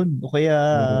area yun. O kaya...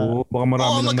 baka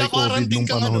marami nang may COVID nung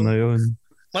panahon na yun.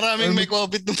 Maraming may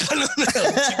COVID nung panahon na yun.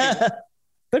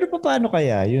 Pero paano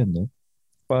kaya yun, no?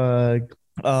 Pag,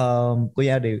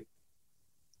 kunyari,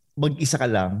 mag-isa ka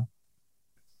lang,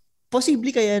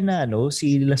 posible kaya na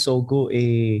si Lasogo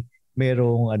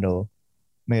merong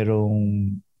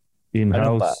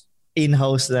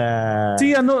in-house na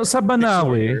sa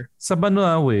Banawe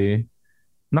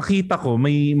nakita ko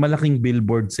may malaking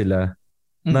billboard sila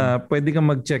na pwede kang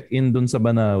mag-check-in doon sa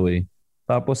Banawe.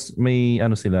 Tapos may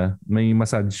may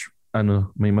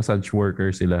massage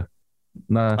worker sila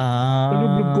na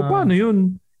ko paano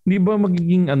yun? Hindi ba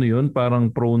magiging yun?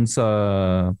 Parang prone sa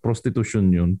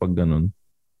prostitution yun pag ganun.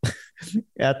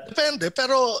 Depende,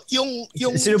 pero yung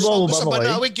sa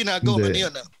Banawe ginagawa man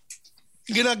yun.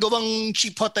 Ginagawang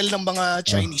cheap hotel ng mga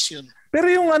Chinese yun. Pero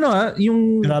yung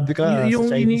yung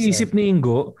iniisip ni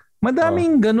Ingo,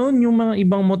 madaming ganun yung mga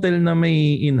ibang motel na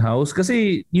may in-house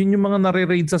kasi yun yung mga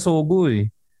nare-raid sa Sogo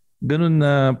Ganun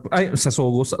na sa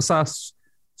Sogo sa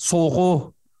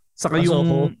Soko. Saka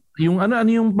yung yung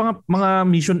mga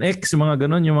Mission X, yung mga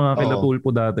ganun, yung mga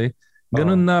kilatulpo dati.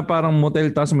 Ganun na parang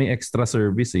motel tapos may extra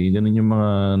service Ganun yung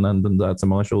mga nandun sa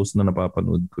mga shows na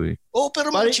napapanood ko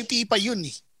pero mga cheapy pa yun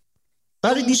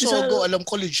Yung dito Sogo, alam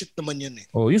ko legit naman yun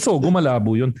yung Sogo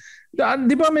malabo yun.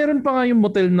 Di ba meron pa nga yung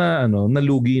motel na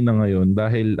nalugi na ngayon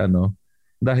dahil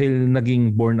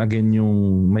naging born again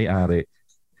yung may-ari.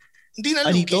 Hindi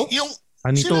nalugi. Yung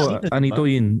Anito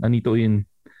Inn.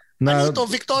 Anito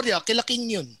Victoria,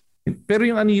 kilaking yun. Pero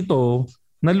yung Anito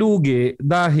nalugi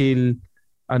dahil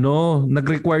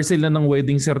nag-require sila ng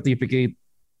wedding certificate.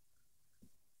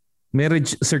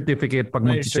 Marriage certificate pag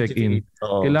mag-check-in.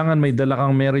 Kailangan may dala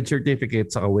kang marriage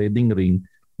certificate saka wedding ring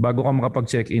bago ka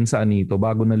makapag-check-in sa Anito,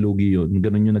 bago nalugi yun.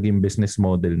 Ganun yung naging business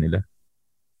model nila.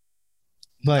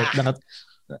 Right.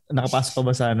 nakapasok ka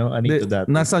ba sa Anito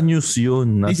dati? Nasa news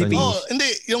yun. Nasa DCP. news. Hindi.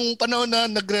 Yung panahon na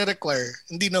nagre-require.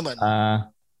 Hindi naman.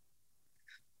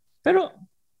 Pero,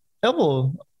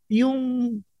 yung...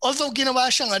 Although ginawa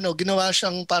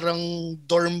siyang parang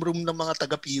dorm room ng mga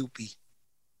taga-PUP.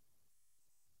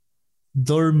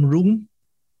 Dorm room?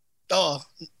 Oo.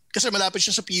 Kasi malapit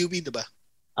siya sa PUP, di ba?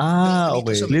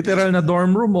 Okay. Literal na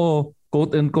dorm room o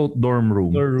quote-unquote dorm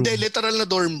room? Hindi, literal na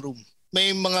dorm room.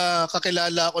 May mga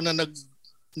kakilala ako na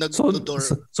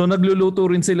nag-dorm. So nagluluto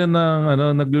rin sila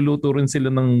ng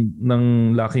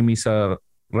Lucky Me sa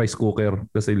rice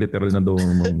cooker kasi literal na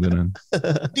dorm room ganun.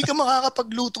 Hindi ka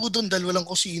makakapagluto doon dahil walang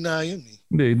kusina yun eh.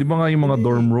 Hindi, di ba nga yung mga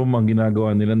dorm room ang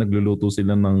ginagawa nila, nagluluto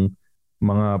sila ng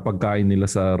mga pagkain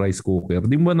nila sa rice cooker.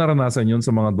 Di mo ba naranasan yun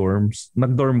sa mga dorms?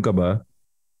 Nag-dorm ka ba?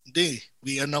 Hindi,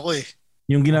 wian ako eh.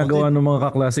 Yung ginagawa ng mga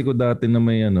kaklase ko dati na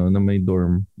may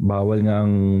dorm, bawal nga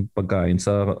ang pagkain,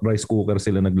 sa rice cooker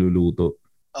sila nagluluto.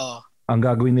 Ang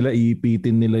gagawin nila,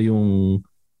 iipitin nila yung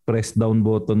press down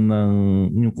button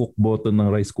yung cook button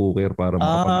ng rice cooker para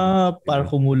para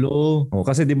kumulo.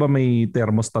 Kasi 'di ba may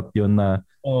thermostat 'yon na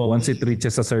once it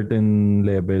reaches a certain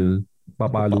level,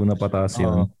 papalo na pataas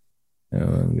 'yon.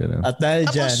 Ganun. At dahil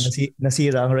dyan,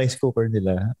 nasira ang rice cooker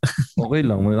nila. Okay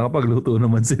lang, nakapagluto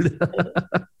naman sila.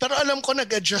 Pero alam ko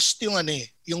nag-adjust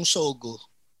yung Sogo.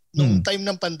 Nung time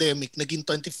ng pandemic, naging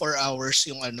 24 hours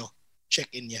yung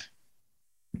check-in niya.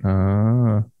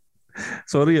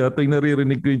 Sorry tuwing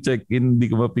naririnig ko yung check-in, hindi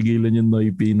ko mapigilan yung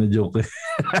Noipi na joke.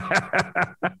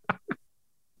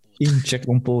 In-check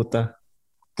ng puta.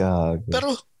 Gago.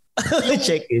 Pero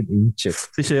check-in, in-check.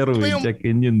 Si Sherwin,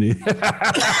 check-in yun eh.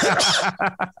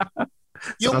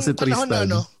 Yung panahon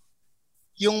na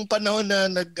yung panahon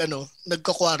na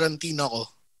nagka-quarantine ako,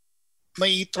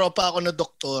 may tropa ako na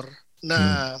doktor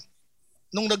na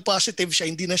nung nag-positive siya,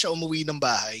 hindi na siya umuwi ng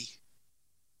bahay.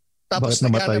 Tapos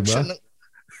naghanap siya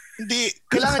hindi,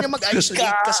 kailangan niya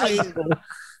mag-isolate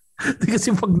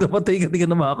kasi pag namatay ka, hindi ka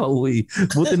na makaka-uwi.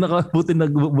 Buti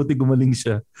gumaling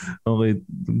siya. Okay,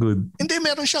 good. Hindi,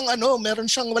 meron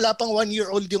siyang wala pang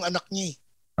 1-year-old yung anak niya.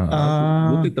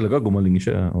 Buti talaga gumaling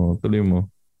siya. Tuloy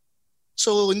mo.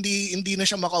 So, hindi na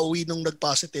siya makauwi nung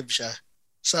nag-positive siya.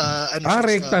 Sa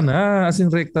rekta na. As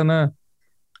in, rekta na.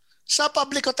 Sa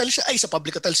public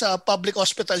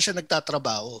hospital siya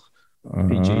nagtatrabaho.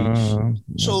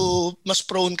 So, mas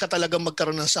prone ka talaga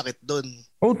magkaroon ng sakit doon.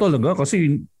 Talaga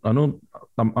kasi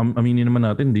aminin naman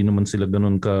natin, hindi naman sila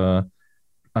ganoon ka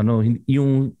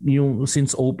yung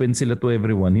since open sila to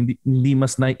everyone, hindi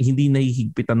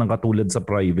nahihigpitan ng katulad sa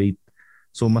private.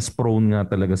 So mas prone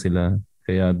nga talaga sila.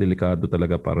 Kaya delikado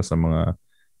talaga para sa mga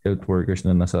health workers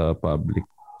na nasa public.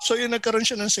 So yung nagkaroon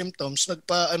siya ng symptoms, na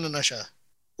siya.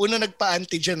 Una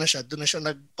nagpa-antigen na siya, doon na siya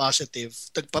nag-positive.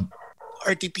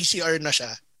 RT-PCR na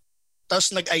siya. Tapos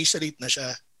nag-isolate na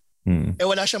siya.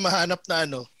 Wala siya mahanap na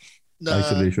na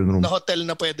isolation room, na hotel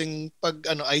na pwedeng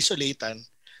isolatean.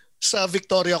 Sa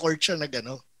Victoria Court siya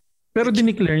Pero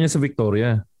dineclare niya sa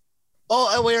Victoria.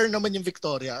 Aware naman yung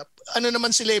Victoria. Naman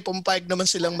sila, pumpayag naman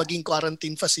silang maging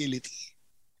quarantine facility.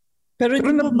 Pero di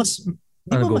ba mas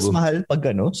mahal pag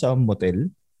sa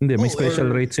motel? Hindi, may special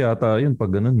rates yata yun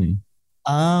pag ganun eh.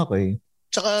 Okay.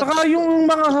 Tsaka yung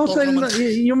mga hotel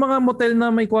yung mga motel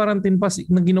na may quarantine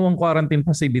na ginawang quarantine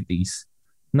facilities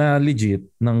na legit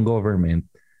ng government,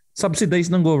 subsidized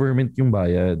ng government yung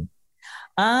bayad.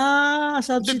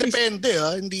 Subsidized. Depende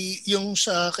hindi yung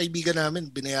sa kaibigan namin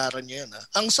binayaran niya yan.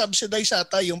 Ang subsidized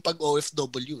ata yung pag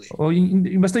OFW eh.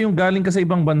 Basta yung galing ka sa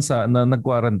ibang bansa na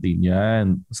nag-quarantine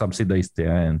yan, subsidized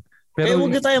yan. Pero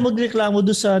huwag na tayo magreklamo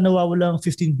doon sa nawawalang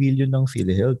 15 billion ng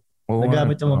PhilHealth.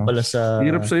 Nagamit naman pala sa...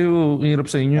 Hirap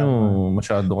sa inyo.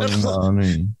 Masyado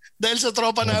kayong Dahil sa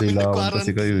tropa namin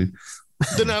nag-quarantine. Kayo, eh.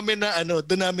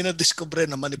 Doon namin na-discover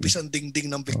na manipis ang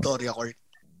dingding ng Victoria Court.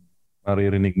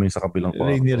 Naririnig mo yung sa kapilang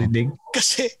kwarto. Naririnig.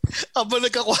 Kasi habang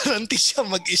nagka-quarantine siya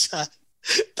mag-isa,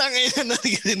 tangina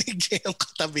naririnig niya yung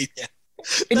katabi niya.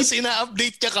 Tapos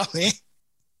ina-update niya kami.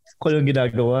 Kung yung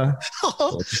ginagawa.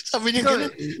 Sabi niya gano'n,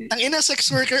 tangina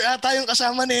sex worker ata yung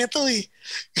kasama nito eh.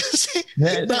 Kasi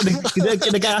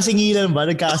nagkakasingilan ba?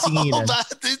 Nagkakasingilan.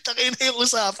 Tangina yung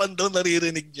usapan doon,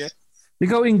 naririnig niya.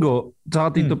 Ikaw, Ingo,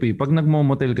 tsaka Tito P, pag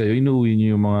nagmo-motel kayo, inuwi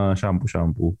niyo yung mga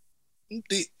shampoo?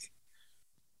 Hindi.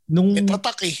 May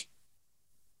tatak eh.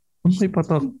 Ano may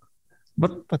patak?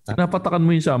 Ba't pinapatakan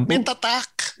mo yung shampoo? May tatak.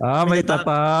 May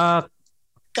tatak.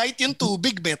 Kahit yung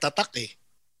tubig, may tatak eh.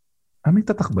 May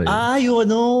tatak ba yun?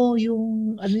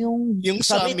 Yung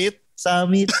summit.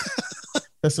 Summit.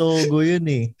 Sa Sogo yun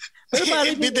eh. Pero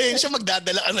may ebidensya,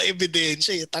 magdadala ka ng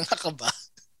ebidensya eh. Tanga ka ba?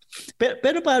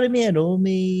 Pero pare may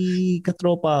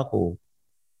katropa ako.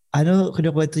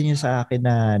 kinukwento niya sa akin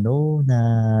na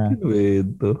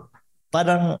Kwento.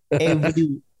 parang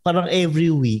every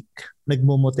week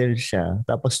nagmo-motel siya.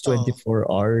 Tapos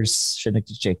 24 hours siya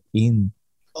nag-check-in.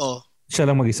 Oh. Siya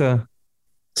lang mag-isa.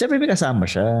 Siyempre may kasama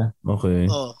siya.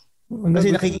 Okay. Oh.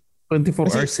 Kasi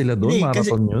 24 hours sila doon,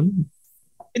 marathon yun.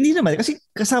 Hindi naman kasi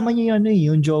kasama niya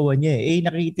yung jowa niya eh.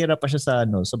 Nakikitira pa siya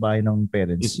sa bahay ng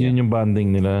parents niya. Yun yung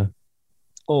bonding nila.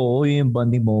 Oo, yun yung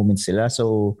bonding moments sila.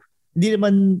 So, hindi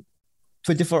naman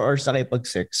 24 hours na kayo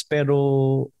pag-sex. Pero,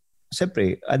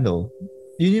 siyempre,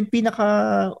 yun yung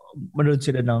manood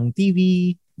sila ng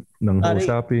TV. Ng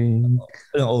shopping.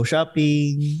 Ng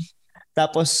shopping.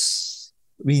 Tapos,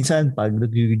 minsan, pag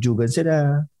nag-jugan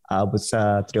sila, abot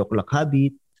sa 3 o'clock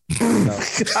habit.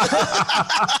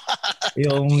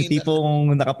 Yung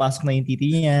tipong nakapasok na yung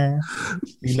titi niya.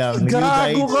 Bilang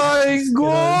Gago ka,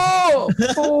 Ingo!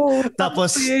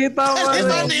 Tapos,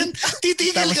 paano yun?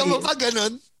 Titigil ka mo pa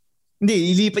ganun?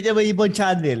 Hindi, ilipat niya ba ibang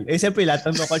channel? Siyempre, lahat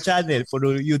ng local channel,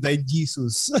 puro You Die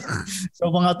Jesus. So,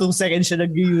 mga 2 seconds siya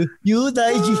You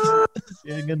Die Jesus.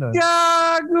 Yan, ganun.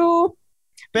 Gago!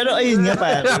 Pero ayun nga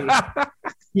pare.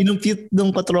 Kinumpute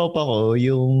nung katropa ko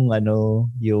yung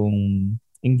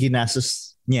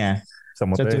ginastos niya sa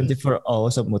motel.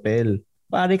 Sa motel.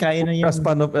 Pare, kaya na yun. Per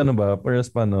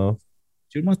span of?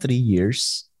 Siguro mga 3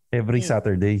 years. Every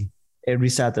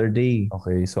Saturday.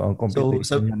 Okay, so ang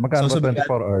computation niyan. Magkano 24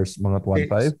 hours? Mga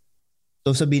 1.5?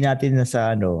 So sabihin natin na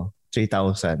sa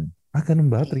 3,000. Ganun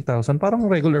ba? 3,000? Parang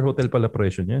regular hotel pala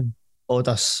presyo niyan.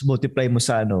 Tapos multiply mo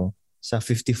sa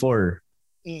 54.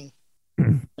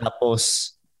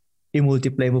 Tapos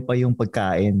i-multiply mo pa yung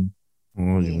pagkain.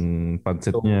 Yung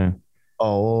pancit niya.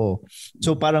 Oo.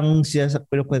 So parang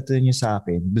pinukwento niya sa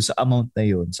akin, doon sa amount na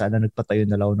yun, sana nagpatayo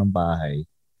na lang ng bahay.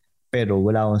 Pero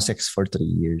wala akong sex for 3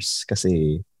 years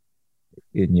kasi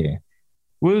yun niya.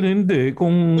 Well, hindi.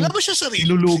 Kung wala ba siya sarili?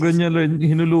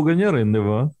 Hinulugan niya rin, di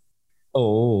ba?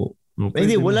 Oo. Okay,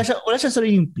 hindi, wala siya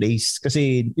sariling place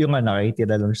kasi yung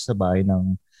nakikitira lang siya sa bahay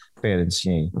ng parents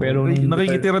niya. Pero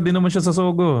nakikitira din naman siya sa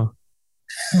Sogo.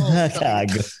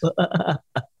 Kago.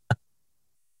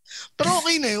 Pero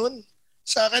okay na yun.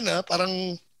 Sa akin parang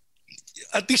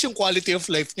at least yung quality of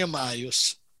life niya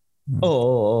maayos.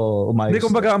 Oo, umayos. Hindi,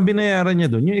 kumbaga ang binayaran niya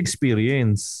doon, yung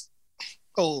experience.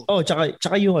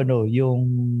 Tsaka yung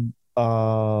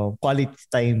quality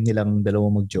time nilang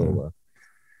dalawang magjowa.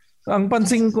 Ang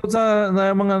pansin ko sa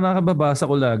mga nakababasa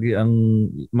ko lagi, ang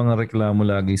mga reklamo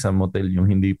lagi sa motel, yung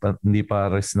hindi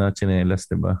pares na tsinelas,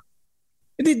 di ba?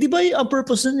 Hindi, di ba ang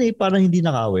purpose nun parang hindi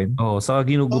nakawin? Saka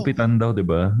ginugupitan daw, di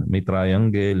ba? May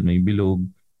triangle, may bilog.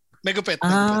 May gupit.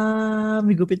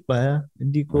 May gupit ba?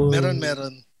 Hindi ko... Meron.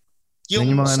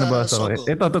 Yung mga nabasa ko.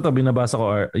 Ito, binabasa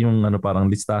ko yung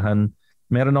parang listahan.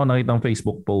 Meron ako nakitang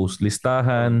Facebook post.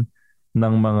 Listahan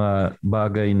ng mga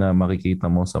bagay na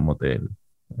makikita mo sa motel.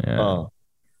 Ayan.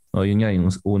 Yun nga, yung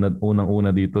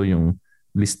unang-una dito, yung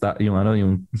lista,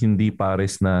 yung hindi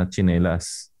pares na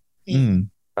tsinelas.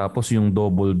 Tapos yung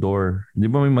double door. Di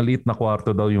ba may maliit na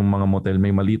kwarto daw yung mga motel?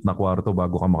 May maliit na kwarto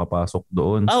bago ka makapasok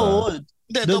doon. Oo.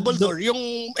 Hindi, double door. Yung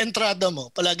entrada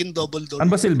mo, palaging double door. Ano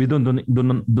ba, Silvi? Doon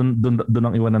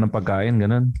ang iwanan ng pagkain?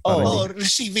 Ganun?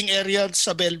 Receiving area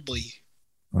sa bellboy.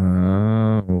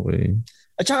 Okay.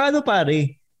 At saka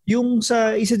pare, yung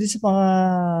sa isa din sa mga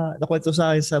nakwento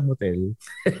sa akin sa motel,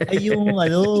 ay yung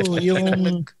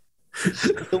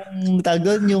itong tawag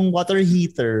doon, yung water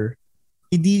heater,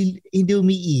 hindi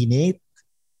umiinit.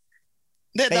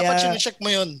 Hindi, dapat sinecheck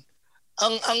mo yun.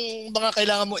 Ang mga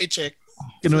kailangan mo i-check.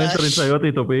 Kinuwento rin sa'yo,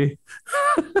 Tito P.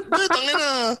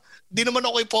 Di naman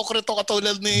ako hipokrito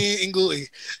katulad ni Ingo eh.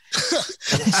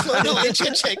 So,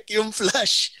 i-check yung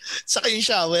flush saka yung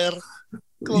shower.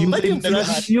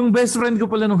 Yung best friend ko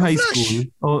pala nung high school.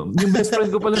 Yung best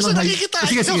friend ko pala nung high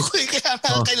school. Kaya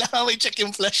kailangan mo i-check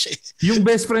yung flush eh. Yung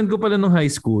best friend ko pala nung high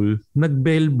school,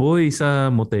 nag-bellboy sa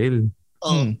motel.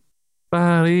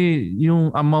 Pare,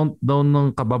 yung amount daw ng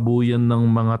kababuyan ng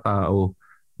mga tao,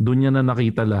 doon niya na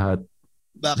nakita lahat.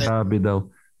 Bakit? Sabi daw.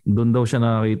 Doon daw siya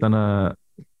nakakita na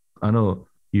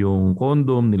yung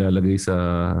condom nilalagay sa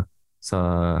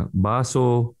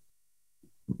baso.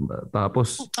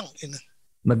 Tapos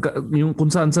yung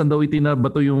kung saan daw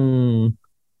itinabato yung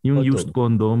used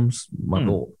condoms.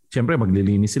 Siyempre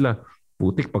maglilinis sila.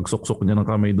 Putik, pag suksok niya ng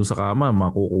kamay doon sa kama,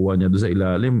 makukuha niya doon sa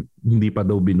ilalim. Hindi pa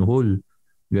daw binuhol.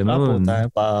 Ganon.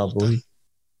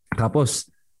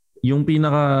 Tapos, yung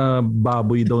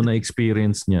pinaka-baboy daw na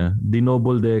experience niya,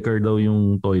 dinouble decker daw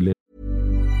yung toilet.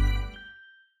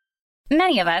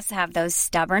 Many of us have those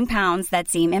stubborn pounds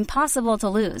that seem impossible to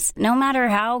lose, no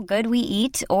matter how good we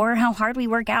eat or how hard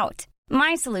we work out.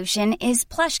 My solution is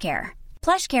PlushCare.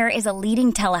 PlushCare is a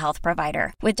leading telehealth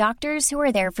provider with doctors who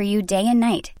are there for you day and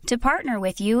night to partner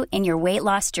with you in your weight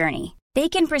loss journey. They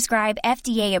can prescribe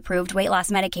FDA-approved weight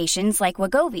loss medications like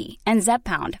Wegovy and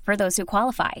Zepbound for those who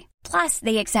qualify. Plus,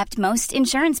 they accept most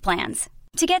insurance plans.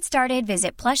 To get started,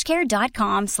 visit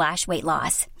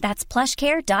plushcare.com/weightloss. That's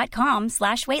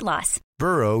plushcare.com/weightloss.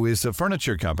 Burrow is a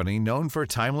furniture company known for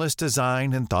timeless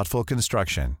design and thoughtful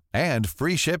construction and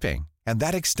free shipping, and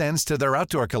that extends to their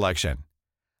outdoor collection.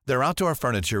 Their outdoor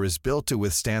furniture is built to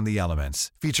withstand the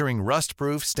elements, featuring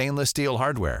rust-proof stainless steel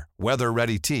hardware,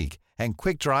 weather-ready teak, and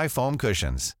quick-dry foam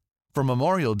cushions. For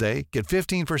Memorial Day, get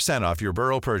 15% off your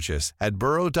Burrow purchase at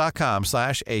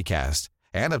burrow.com/acast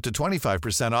and up to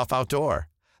 25% off outdoor.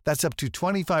 That's up to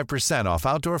 25% off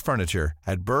outdoor furniture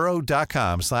at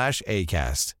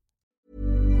burrow.com/acast.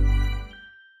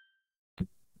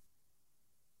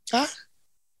 Ha?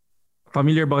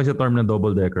 Familiar ba kayo sa term na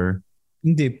double decker?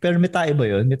 Hindi, pero may tayo ba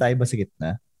yun? May tayo ba sa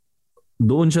gitna?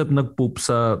 Doon siya nag-poop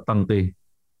sa tangke.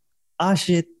 Ah,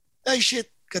 shit. Ay, shit.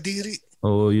 Kadiri.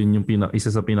 Oo, yun yung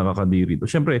isa sa pinakakadiri do.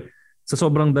 Siyempre, sa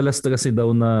sobrang dalas na kasi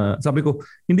daw na, sabi ko,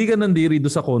 hindi ka nandiri do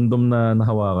sa condom na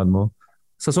nahawakan mo.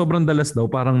 Sa sobrang dalas daw,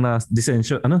 parang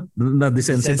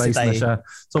na-desensitize na siya.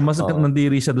 So, mas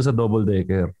nandiri siya do sa double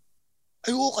decker.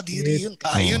 Ay, kadiri yun.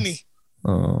 Yun eh.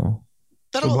 Oo.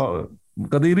 Pero, so,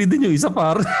 kadiri din yung isa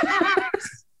par.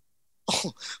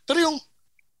 Pero yung,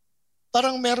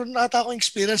 parang meron na ata akong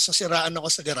experience na siraan ako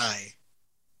sa garahe.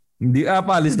 Hindi,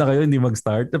 paalis na kayo, hindi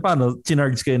mag-start. Paano?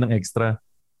 Chinarge kayo ng extra?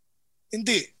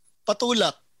 Hindi.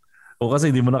 Patulak. O kasi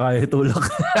hindi mo na kaya itulak.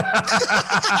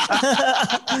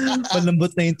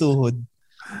 Malambot na yung tuhod.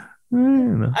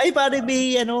 Ay, pare,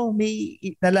 may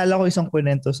nalala ko isang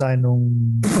kwento sa nung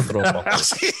tropa ko.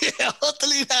 Kasi,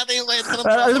 tuloy natin yung kwento ng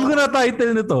alam ko na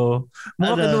title nito.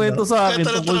 Mga kinuwento sa akin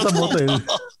tungkol sa motel.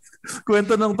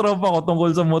 Kwento ng tropa ko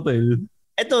tungkol sa motel.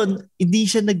 Eto, hindi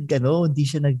siya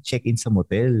nag-check-in sa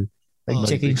motel.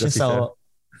 Nag-check-in siya sa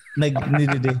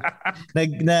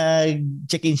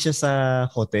nag-check-in siya sa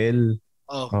hotel.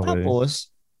 Okay.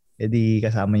 Tapos, edi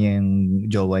kasama niya yung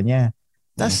jowa niya.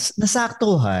 Tapos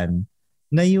nasaktuhan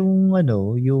na yung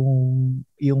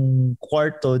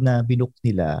kwarto na binook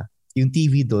nila, yung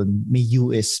TV doon may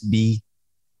USB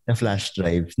na flash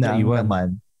drive na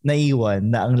naiwan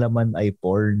na ang laman ay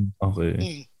porn.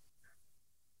 Okay.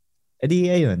 Edi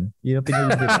ayun, yun ang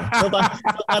pinili nila.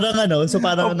 So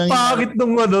parang pangit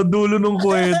nung dulo nung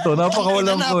kwento.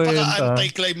 Napakawalang kwento.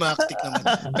 Napaka-anticlimactic naman.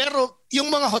 Pero yung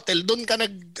mga hotel, doon ka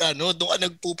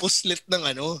nagpupuslit ng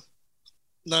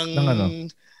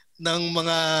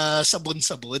mga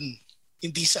sabon-sabon.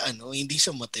 Hindi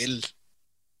sa motel.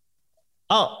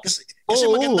 Kasi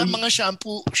maganda mga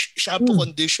shampoo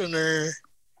conditioner,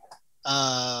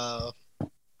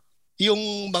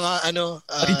 yung mga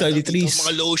toiletries,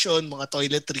 mga lotion, mga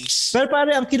toiletries. Pero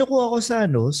pare, ang kinukuha ko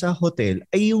sa hotel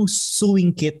ay yung sewing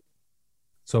kit.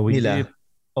 Sewing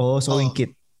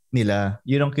kit nila.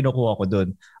 Yun ang kinukuha ko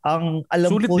doon. Ang alam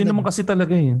sulit ko din naman kasi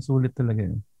talaga eh. Sulit talaga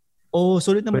eh.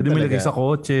 Sulit naman pwede talaga. Pwede mo ilagay sa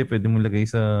kotse, pwede mo ilagay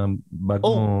sa bag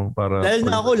mo para. Dahil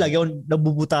na ako lagi ako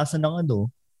nabubutasan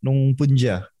nung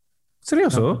punja.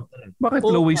 Seryoso? Bakit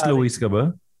low waist ka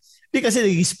ba? Hindi kasi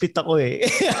nag-split ako eh.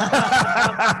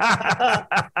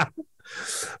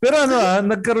 Pero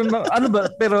nagkaroon na,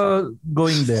 pero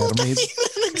going there.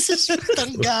 Nagsisplit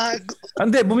ang gago.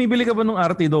 Hindi, bumibili ka ba ng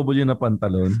RTW na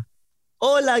pantalon?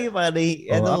 Lagi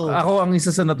pare. Ako ang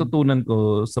isa sa natutunan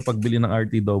ko sa pagbili ng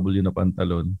RTW na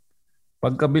pantalon.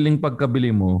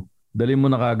 Pagkabili mo, dali mo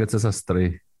na kaagad sa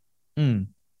sastre.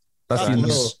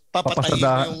 Tapos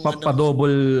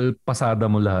papadouble pasada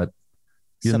mo lahat.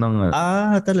 Yun ang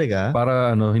talaga?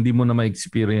 Para hindi mo na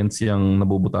ma-experience yung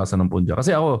nabubutasan ng punja.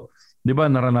 Kasi ako, 'di ba,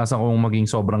 naranasan kong maging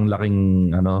sobrang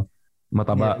laking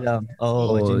mataba.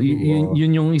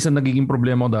 Yun yung isang nagiging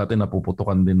problema ko dati,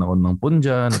 napuputukan din ako ng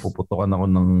punja, napuputukan ako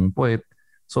ng puwet.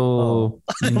 So,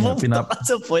 sa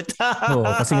puwet.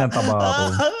 Kasi nga taba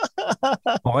ako.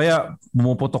 O kaya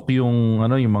pumuputok yung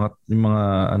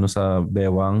mga sa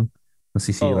bewang,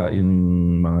 nasisira yung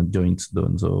mga joints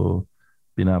doon. So,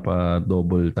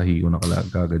 pinapa-double tahi ko na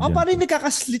kagad yan. Parang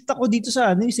nagkakaslit ako dito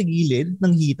sa gilid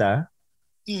ng hita.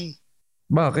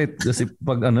 Bakit? Kasi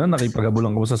pag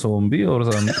nakipaghabulan ko sa zombie or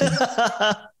something?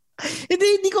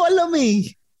 Hindi ko alam eh.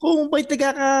 Kung ba't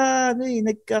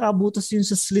nagkakabutas yun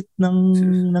sa slit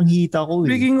ng hita ko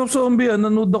eh. Speaking of zombie,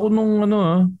 nanood ako nung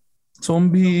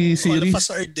zombie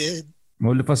series.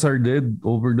 All of Us Are Dead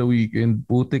over the weekend.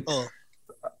 Putik.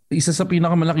 Isa sa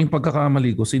pinakamalaking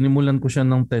pagkakamali ko, sinimulan ko siya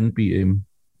ng 10 p.m.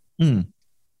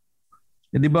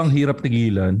 Di ba ang hirap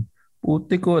tigilan?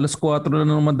 Putik ko, 4:00 na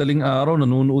ng madaling araw,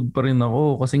 nanonood pa rin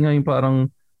ako. Kasi nga yung parang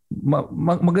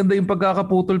maganda yung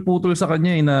pagkakaputol-putol sa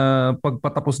kanya na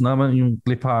pagpatapos naman yung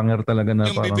cliffhanger talaga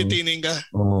na yung parang... Yung bibitinin ka.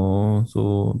 Oo. So,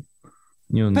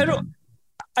 yun. Pero,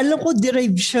 alam ko,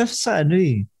 derive siya sa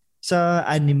sa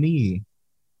anime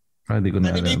Hindi ko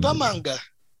na anime alam. ba manga?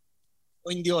 O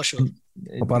hindi ko sure.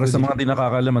 Para sa mga di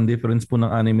nakakalaman, difference po ng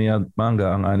anime at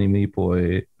manga, ang anime po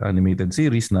ay animated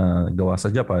series na gawa sa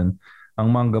Japan. Ang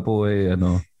manga po ay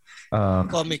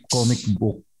comic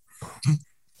book.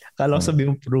 Kala ko sabi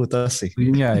mo prutas eh.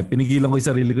 Yun nga pinigilan ko yung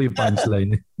sarili ko yung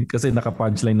punchline. Kasi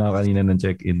naka-punchline na kanina ng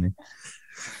check-in eh.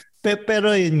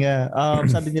 Pero yun nga,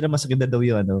 sabi nila mas maganda daw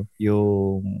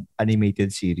yung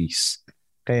animated series.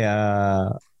 Kaya...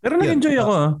 Pero nag-enjoy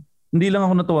ako Hindi lang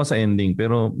ako natuwa sa ending,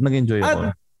 pero nag-enjoy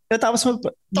ako. Tapos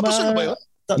na ba yun?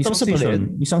 Isang season.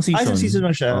 Isang season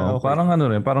lang siya.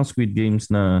 Okay. Parang Squid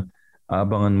Games na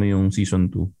aabangan mo yung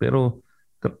season 2. Pero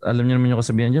alam niyo naman yung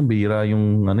kasabihan diyan, bihira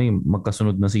yung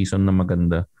magkasunod na season na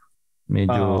maganda.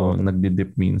 Medyo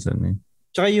nagdi-dip minsan eh.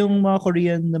 Tsaka yung mga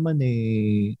Korean naman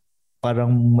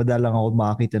parang madalang ako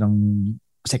makakita ng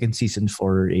second season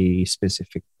for a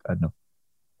specific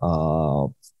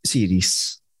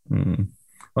series.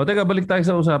 O teka, balik tayo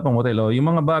sa usapang motel. Yung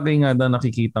mga bagay nga na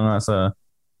nakikita nga sa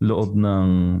loob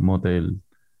ng motel.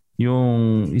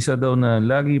 Yung isa daw na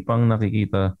lagi pang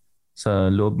nakikita sa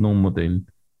loob ng motel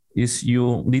is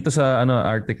yung dito sa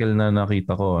article na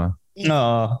nakita ko.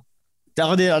 Oo.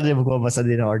 Ako din magbabasa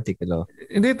din ng article.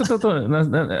 Hindi, totoo.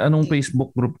 Anong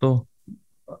Facebook group to?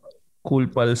 Cool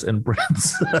Pals and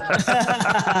Friends.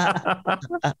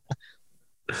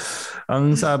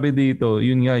 Ang sabi dito,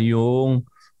 yun nga yung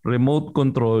remote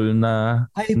control na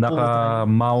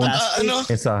naka-mount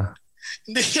mesa.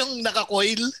 Hindi yung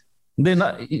naka-coil? Hindi,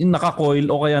 naka-coil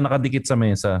o kaya nakadikit sa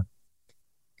mesa.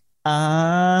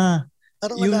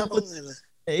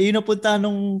 Yung napunta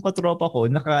nung katropa ko,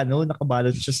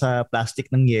 nakabalot siya sa plastic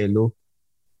ng yelo.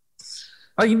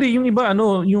 Ay, hindi. Yung iba,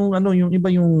 yung iba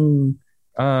yung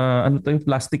yung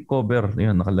plastic cover.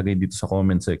 Yan, nakalagay dito sa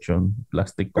comment section.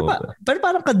 Plastic cover. Pero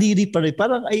parang kadiri pa rin.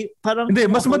 Parang hindi,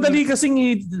 mas madali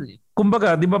kasing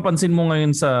kumbaga, di ba pansin mo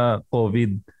ngayon sa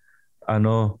COVID,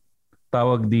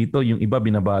 tawag dito, yung iba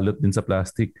binabalot din sa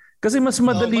plastic. Kasi mas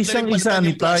madali siyang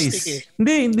i-sanitize.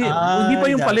 Hindi pa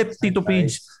yung palit, Tito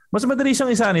Page. Mas madali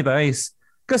siyang i-sanitize.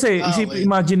 Kasi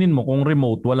imaginein mo kung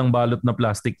remote, walang balot na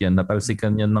plastic yan,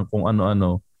 natalsikan yan ng kung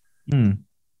ano-ano.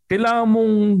 Kailangan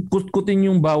mong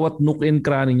kutkutin yung bawat nook and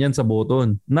cranny niyan sa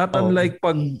button. Not unlike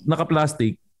pag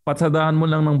naka-plastic, patsadahan mo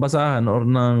lang ng basahan or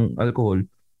ng alcohol,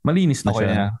 malinis na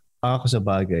siya. Ako sa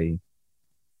bagay.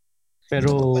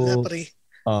 Pero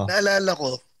naalala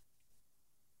ko,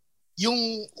 yung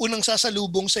unang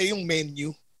sasalubong sa yung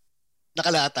menu,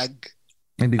 nakalatag.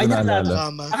 Hindi ko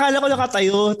naalala. Akala ko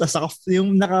nakatayo, tapos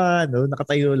yung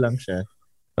nakatayo lang siya.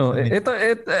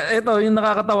 Ito yung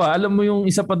nakakatawa. Alam mo yung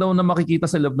isa pa daw na makikita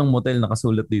sa loob ng motel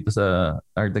nakasulat dito sa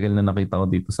article na nakita ko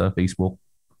dito sa Facebook.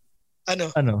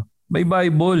 Ano? May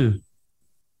Bible.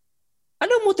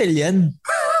 Anong motel yan?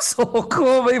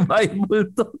 Sogo, may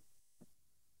Bible to.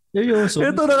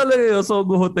 Ito nakalagay,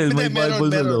 Sogo Hotel. May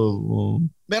Bible sa loob.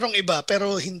 Merong iba,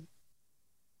 pero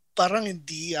parang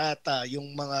hindi ata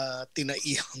yung mga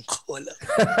tinaihan ko. Wala.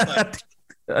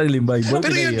 Bible.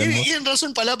 Pero yun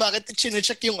rason pala bakit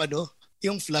chinecheck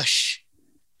yung flash.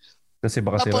 Kasi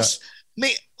baka tapos,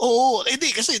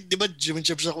 hindi kasi di ba Jim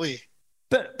Chips ako eh.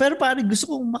 Pero parang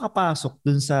gusto kong makapasok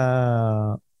dun sa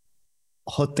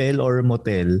hotel or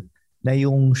motel na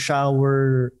yung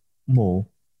shower mo,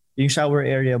 yung shower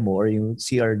area mo or yung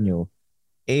CR nyo,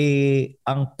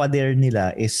 ang pader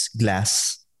nila is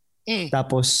glass.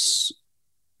 Tapos,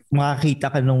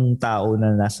 makakita ka nung tao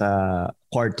na nasa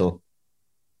kwarto.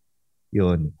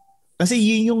 Yun. Kasi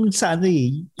yun yung sa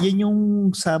yun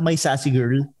yung sa may sassy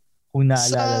girl, kung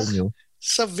naalala nyo.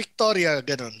 Sa Victoria,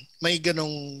 ganon. May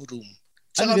ganong room.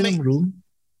 Ganong room?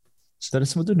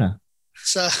 Taras mo dun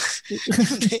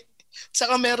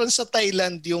Saka meron sa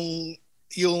Thailand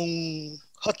yung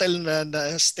hotel na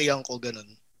stayan ko,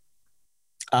 ganon.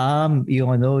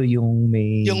 Yung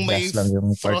may glass lang,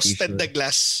 yung frosted na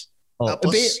glass.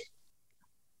 Tapos,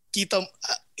 kita,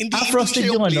 hindi frosted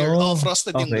yung clear. okay.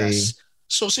 Frosted yung glass.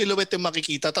 So, silhouette yung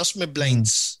makikita. Tapos may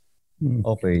blinds.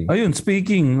 Okay. Ayun,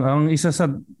 speaking, ang isa sa,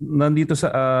 nandito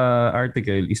sa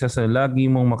article, isa sa lagi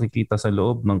mong makikita sa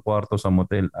loob ng kwarto sa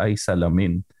motel ay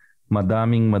salamin.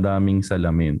 Madaming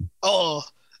salamin. Oo.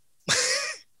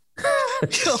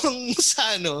 Yung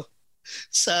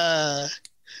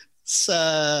sa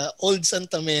Old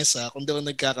Santa Mesa, kung di ako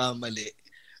nagkakamali,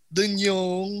 dun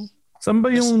yung... Saan ba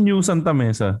yung New Santa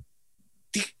Mesa?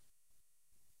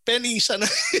 Penny siya na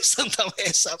Santa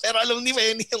Mesa. Pero alam ni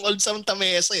Penny yung Old Santa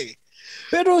Mesa eh.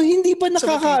 Pero hindi ba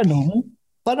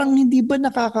parang hindi ba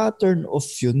nakaka-turn off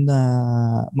yun na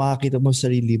makakita mo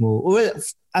sarili mo? Well,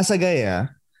 as a guy,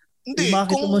 hindi,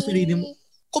 makakita mo sarili mo.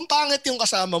 Kung pangit yung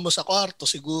kasama mo sa kwarto,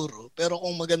 siguro. Pero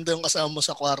kung maganda yung kasama mo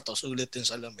sa kwarto, sulit yung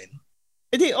salamin.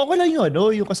 Hindi, okay lang yun,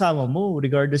 yung kasama mo.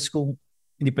 Regardless kung,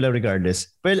 hindi pala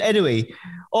regardless. Well, anyway,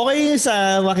 okay yun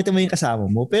sa makita mo yung kasama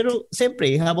mo. Pero,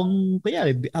 siyempre, habang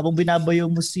binabayo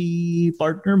mo si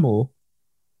partner mo,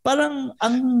 parang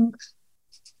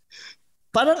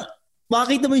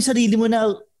makita mo yung sarili mo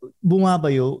na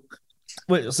bumabayo.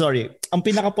 Well, sorry. Ang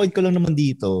pinaka-point ko lang naman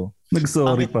dito.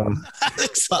 Nag-sorry pa.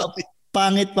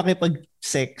 Pangit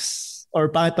makipag-sex or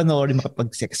pangit panoorin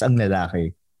makipag-sex ang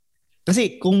lalaki.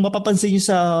 Kasi kung mapapansin nyo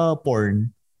sa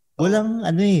porn,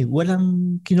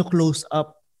 walang kino-close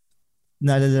up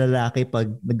na lalaki pag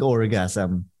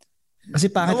nag-orgasm. Kasi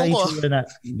pangit ang itsura na.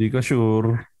 Hindi ka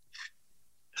sure.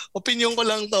 Opinion ko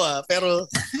lang to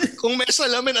pero kung may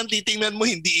salamin ang titingnan mo,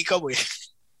 hindi ikaw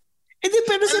Hindi,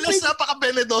 pero siyempre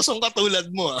napaka-benedosong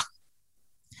katulad mo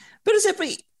Pero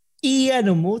siyempre,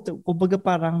 kumbaga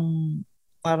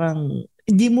parang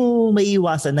hindi mo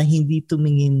maiiwasan na hindi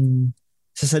tumingin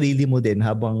sa sarili mo din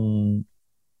habang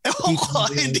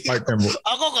partner mo.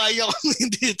 Ako kaya kong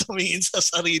hindi tumingin sa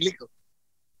sarili ko.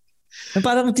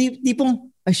 Parang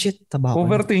tipong, shit, taba ko.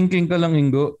 Overthinking ka lang,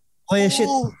 Ingo. Kaya shit,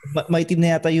 maitim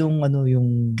na yata yung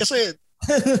Kasi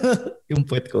yung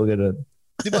puwet ko, gano'n.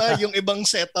 Di ba yung ibang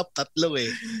setup tatlo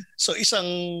So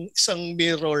isang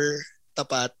mirror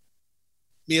tapat,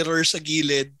 mirror sa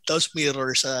gilid, tapos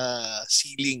mirror sa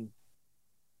ceiling.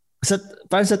 Sa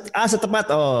tapat,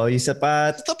 yung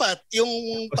sapat. Sa tapat, yung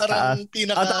parang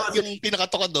yung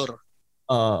pinakatokador.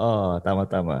 Oo,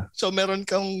 tama. So meron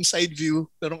kang side view,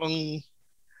 meron kang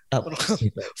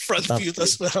front view,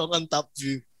 tapos meron kang top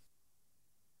view.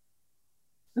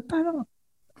 Parang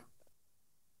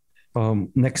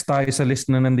next tayo sa list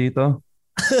na nandito.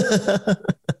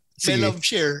 May love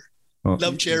chair.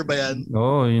 Love chair ba yan?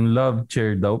 Yung love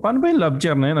chair daw. Paano ba yung love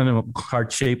chair na yan?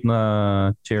 Heart shape na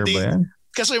chair ba yan?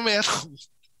 Kasi merong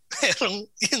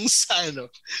yung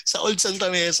sa Old Santa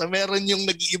Mesa, meron yung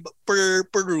nag-iiba per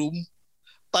room.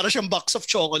 Para siyang box of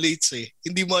chocolates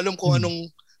Hindi mo alam kung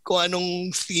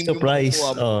anong theme surprise. Yung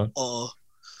makukuha mo. Oo.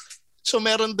 So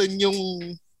meron din yung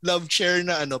love chair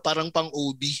na parang pang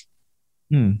OB.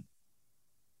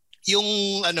 Yung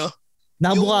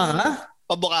nabuka ka?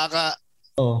 Pabuka ka.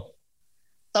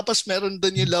 Tapos meron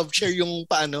doon yung love chair yung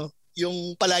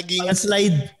yung palaging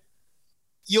slide.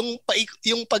 Yung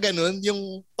ganun,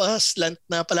 yung pa-slant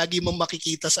na palagi mong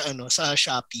makikita sa sa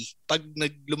Shopee pag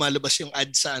lumalabas yung ad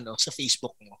sa sa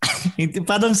Facebook mo.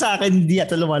 Parang sa akin hindi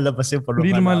ata lumalabas yung parang.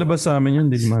 Hindi lumalabas sa amin yun,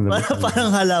 hindi lumalabas.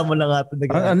 Parang hala mo lang ata.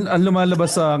 Ang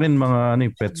lumalabas sa akin mga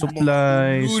pet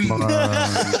supplies, mga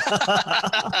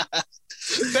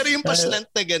Pero yung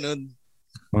pa-slant na ganun.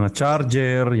 Mga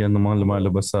charger, yan ang mga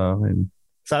lumalabas sa akin.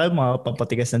 Sa akin, mga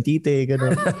pampatigas ng tite,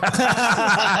 gano'n.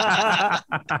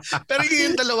 Pero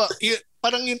yung dalawa,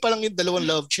 parang yun pa lang yung dalawang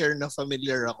love chair na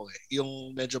familiar ako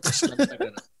Yung medyo pa-slant na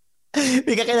gano'n.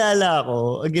 May kakilala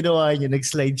ako, ang ginawa niya,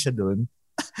 nag-slide siya doon.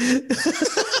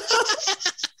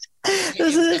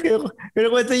 Pero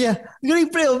kwento niya,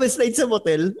 galing pre, may slide sa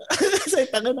motel. Sa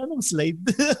tangan na ng slide.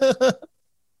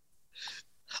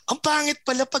 Ang pangit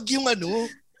pala pag yung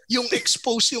yung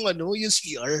expose yung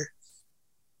CR.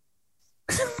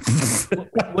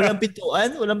 Walang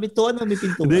pintuan? Walang pintuan o may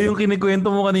pintuan? Hindi, yung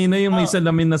kinikwento mo kanina, yung may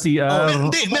salamin na CR.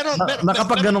 Hindi, meron.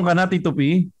 Nakapag ganun ka na, Tito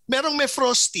P? Merong may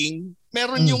frosting.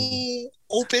 Meron yung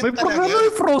open may talaga.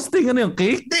 May frosting, ano yung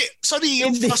cake? Hindi, sorry,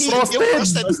 yung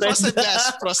frosted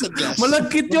glass.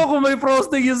 Malagkit nyo kung may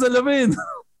frosting yung salamin.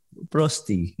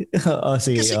 Frosty.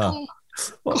 Sige. Kasi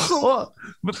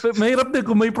mahirap din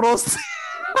kung may frosting.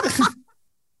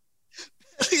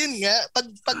 Yun nga, pag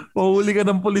pahuli ka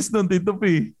ng polis nun, Tito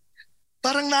P.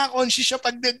 Parang na-conscious siya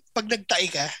pag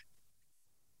nagtae ka.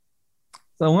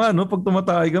 So nga, pag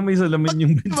tumatay ka, may salamin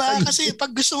yung bintay. Diba? Kasi pag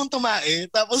gusto mong tumae,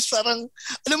 tapos parang,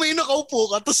 alam mo yung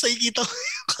nakaupo ka, tapos nakikita mo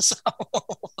yung kasama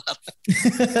mo.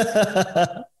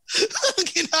 Ang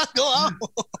ginagawa mo.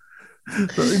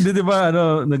 So, hindi diba,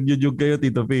 nag-jug kayo,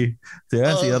 Tito P.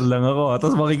 CR lang ako.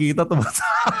 Tapos makikita tumatay.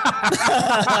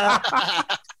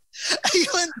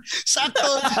 Ayun, sakto.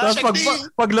 Tapos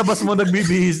paglabas mo,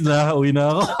 nagbibihis na, uwi na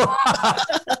ako.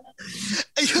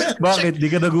 Ayun, bakit? Di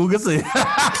ka nagugas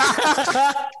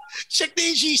Check na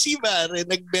yung GC, pare.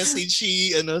 Nag-message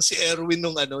si Erwin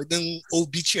nung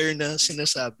OB chair na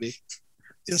sinasabi.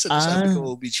 Yung sinasabi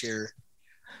ko, OB chair.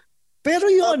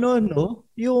 Pero yung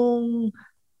yung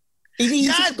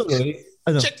iniisip ko tuloy.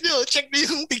 Check nyo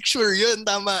yung picture yun.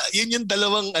 Tama. Yun yung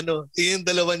dalawang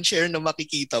chair na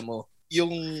makikita mo.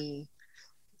 yung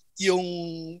yung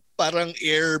parang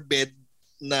airbed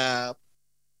na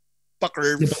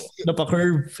pa-curve.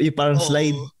 Na-pa-curve, yung parang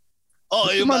slide.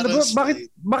 Yung parang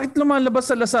bakit lumalabas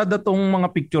sa Lazada tong mga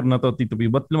picture na to, Tito P?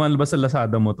 Ba't lumalabas sa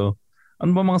Lazada mo to?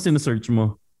 Ano ba mga sinesearch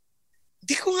mo?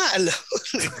 Hindi ko nga alam.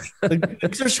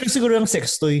 Nag-search ko siguro ng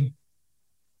sex toy.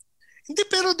 Hindi,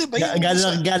 pero diba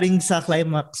galing sa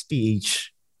Climax PH.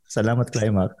 Salamat,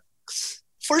 Climax.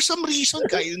 For some reason,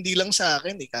 kahit hindi lang sa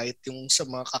akin, kahit yung sa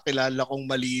mga kakilala kong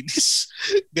malinis,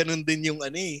 ganun din yung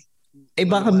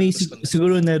baka may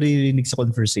siguro naririnig sa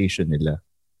conversation nila.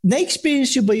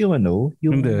 Na-experience nyo ba yung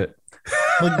Yung hindi.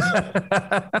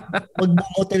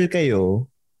 Mag-motel kayo,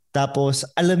 tapos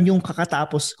alam yung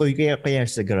kakatapos ko, kaya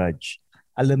sa garage,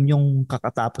 alam yung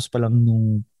kakatapos pa lang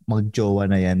nung mag-jowa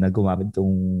na yan na gumamit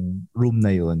tong room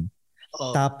na yon.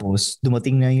 Tapos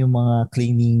dumating na yung mga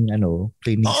cleaning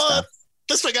staff.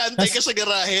 Tapos mag-aantay ka sa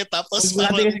garahe, tapos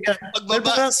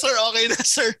pagbaba, sir, okay na,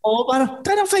 sir.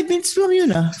 Parang 5 minutes lang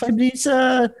yun 5 minutes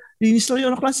linis lang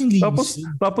yun, klaseng linis.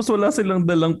 Tapos wala silang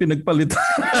dalang pinagpalitan.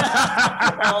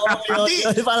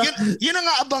 Yun ang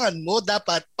aabangan mo.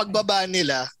 Dapat pagbaba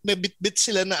nila, may bit-bit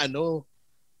sila na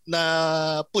na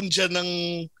punja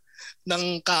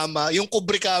ng kama, yung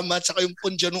kubre kama at saka yung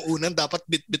punja ng unan, dapat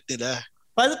bit-bit nila.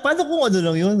 Paano kung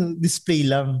lang yun? Display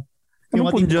lang.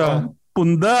 Yung punja?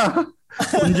 Punda!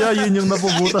 Punja, yun yung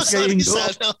napubutas kay Ingo.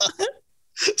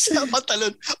 Sa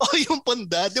pantalon. Yung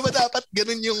punda. Di ba dapat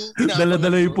ganun yung...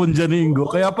 Dala-dala yung punja ni Ingo.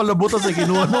 Kaya pala butas ay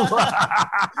kinuha mo.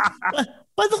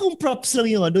 Paano kung props lang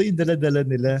yung yung dala-dala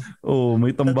nila?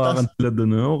 May tambakan sila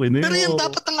doon. Okay na yun. Pero yan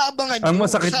dapat ang abangan nyo. Ang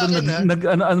masakit doon,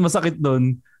 ang masakit doon,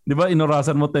 di ba,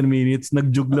 inorasan mo 10 minutes,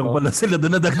 nag-jug lang pala sila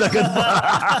doon, nadagdagan pa.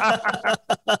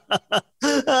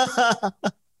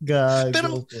 Gago.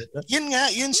 Pero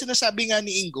yun sinasabi nga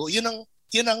ni Ingo, yun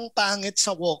ang pangit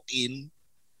sa walk-in.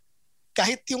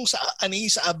 Kahit yung sa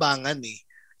abangan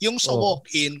Yung sa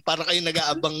walk-in, para kayo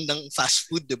nag-aabang ng fast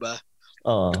food, di ba?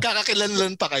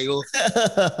 Nagkakakilanlan pa kayo.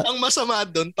 Ang masama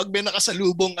doon, pag may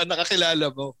nakasalubong ang nakakilala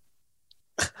mo,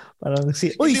 parang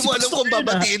hindi mo alam kung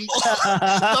babatiin mo.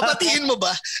 Babatiin mo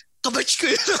ba? Kabatch ko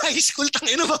yun high school,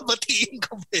 tangina, babatiin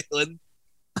ko ba yun?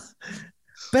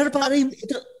 Pero parang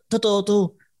totoo to.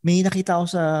 May nakita ako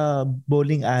sa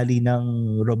bowling alley ng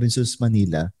Robinsons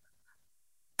Manila.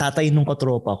 Tatay nung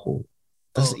katropa ko.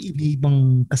 Tapos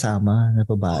ibang kasama na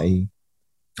babae.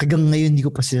 Hanggang ngayon hindi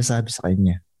ko pa sinasabi sa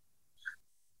kanya.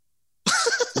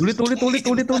 Ulit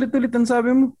ang sabi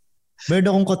mo.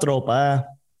 Meron akong katropa.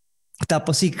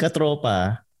 Tapos si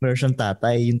katropa, meron siyang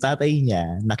tatay. Yung tatay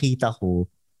niya, nakita ko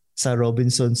sa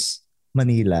Robinsons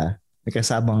Manila. May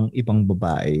kasamang ibang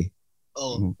babae.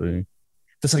 Okay.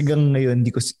 Tapos hanggang ngayon,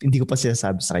 hindi ko pa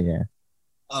sinasabi sa kanya.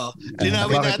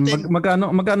 Linawin natin.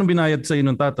 Magkano binayad sa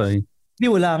ng tatay? Hindi,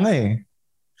 wala nga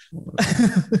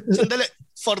Sandali,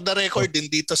 for the record din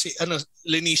dito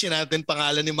linisin natin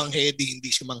pangalan ni Mang Hedy,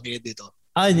 hindi si Mang Hedy to.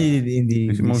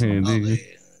 Hindi si Mang Hedy.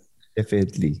 Okay.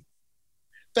 Definitely.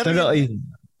 Pero ayun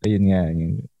nga.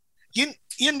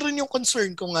 Yun rin yung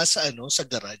concern ko nga sa sa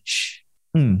garage.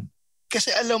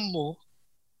 Kasi alam mo,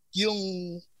 yung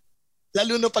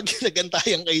lalo na pag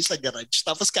nagantayan kayo sa garage,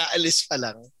 tapos kaalis pa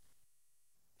lang.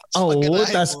 So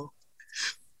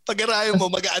pag-arayo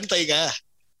mo, mag-aantay ka.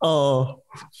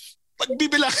 Pag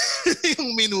bibilang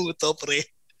yung minuto, pre,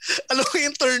 alam mo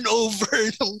yung turnover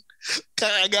nung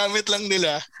kakagamit lang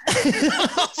nila.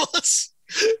 Tapos,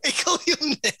 ikaw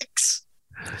yung next.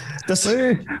 Tapos,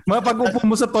 pag-upo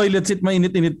mo sa toilet seat,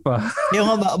 mainit-init pa. Yung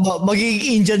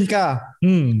magiging Indian ka.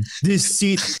 This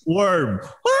seat warm.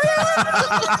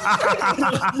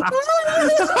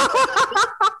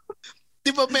 Di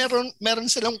ba meron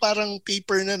silang parang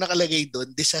paper na nakalagay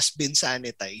doon, this has been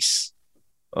sanitized.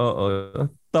 Oo.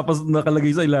 Tapos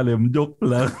nakalagay sa ilalim, joke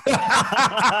lang.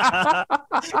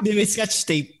 Hindi, may scotch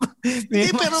tape.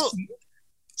 Hindi, pero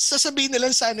sasabihin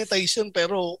nilang sanitization,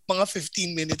 pero mga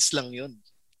 15 minutes lang yun.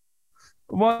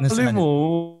 Mali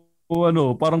mo,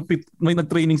 parang may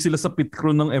nag-training sila sa pit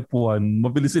crew ng F1.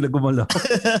 Mabilis sila gumalaw.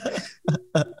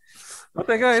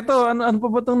 Teka, ito, ano pa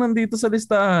ba itong nandito sa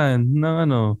listahan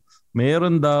ng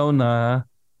meron daw na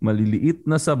maliliit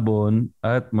na sabon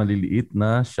at maliliit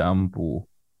na shampoo.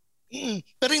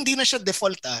 Pero hindi na siya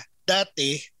default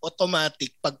Dati,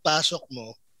 automatic, pagpasok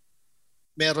mo,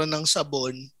 meron ng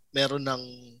sabon, meron ng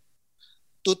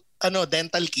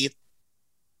dental kit,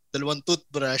 2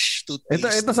 toothbrush,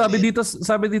 toothpaste. Ito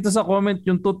sabi dito sa comment,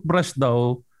 yung toothbrush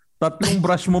daw, 3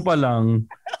 brush mo pa lang,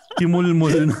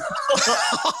 kimulmul na.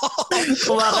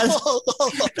 Kumakalat.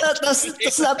 Tapos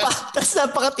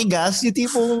napakatigas. Yung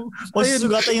tipong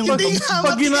masusugatan yung...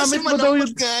 Pag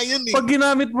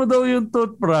ginamit mo daw yung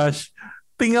toothbrush,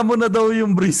 tingnan mo na daw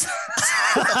yung breeze.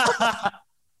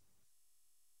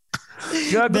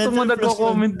 Gago itong mga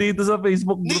nagko-comment dito sa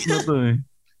Facebook group na to eh.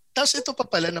 Tapos ito pa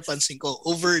pala napansin ko,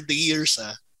 over the years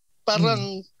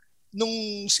parang nung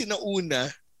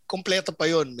sinauna, kompleto pa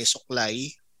yon, may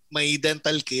suklay, may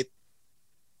dental kit,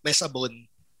 may sabon.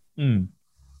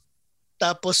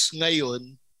 Tapos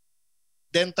ngayon,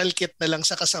 dental kit na lang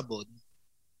sa kasabon,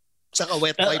 saka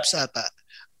wet wipes ata.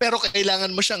 Pero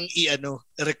kailangan mo siyang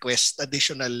request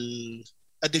additional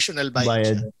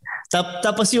bayad.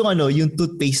 Tapos yung yung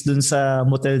toothpaste dun sa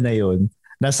motel na yon,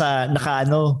 naka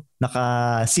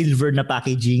silver na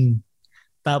packaging.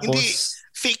 Tapos hindi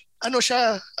fake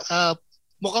siya,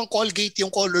 mukhang Colgate yung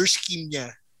color scheme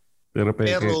niya. Pero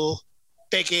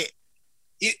peke.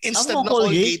 Instead na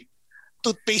Colgate,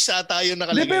 toothpaste ata yung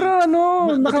nakalagay. Pero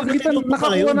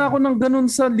nakakuha na ako ng ganun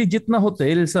sa legit na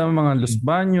hotel sa mga Los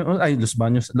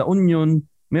Baños, La Union.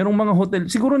 Merong mga hotel,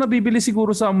 siguro nabibili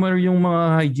siguro somewhere yung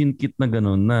mga hygiene kit na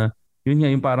ganun na yun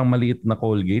nga yung parang maliit na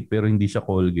Colgate pero hindi siya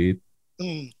Colgate.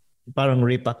 Parang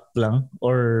repack lang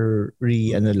or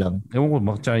lang. Ewan ko,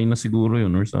 baka China siguro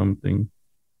yun or something.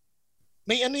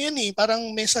 May yan parang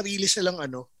may sarili silang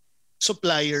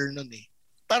supplier nun eh.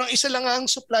 Parang isa lang ang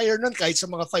supplier nun kahit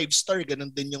sa mga 5-star,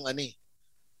 ganun din yung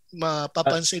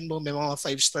mapapansin mo may mga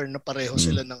 5-star na pareho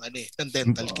sila ng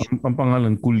dental kit. Ang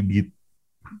pangalan, Colgate.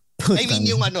 I mean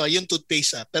yung yung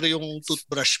toothpaste pero yung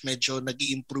toothbrush medyo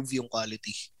nag-i-improve yung quality.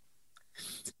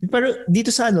 Pero dito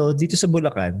sa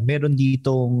Bulacan, meron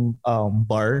ditong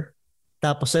bar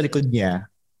tapos sa likod niya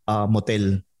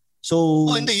motel. So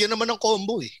hindi yan naman ang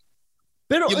combo eh.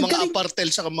 Pero yung mga apartel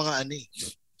sa mga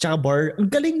tsaka bar, ang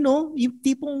galing no, yung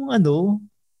tipong ang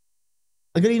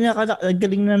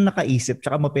galing na nakaisip,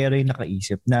 tsaka mapera yung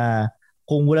nakaisip na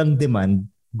kung walang demand,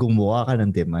 gumawa ka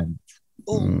ng demand.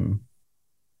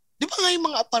 Di ba nga yung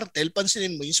mga apartel,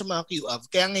 pansinin mo yung sa mga QAV,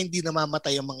 kaya nga hindi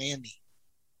namamatay ang mga yan eh.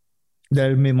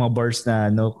 Dahil may mga bars na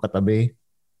katabi.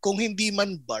 Kung hindi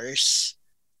man bars,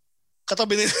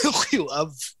 katabi nila yung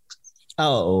QAV.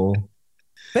 Oo.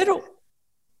 Pero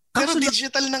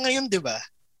digital na ngayon, di ba?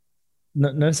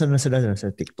 Nasa sila sa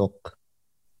TikTok.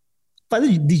 Paano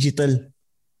digital?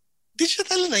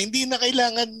 Digital na, hindi na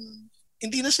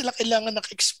sila kailangan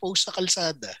naka-expose sa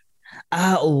kalsada.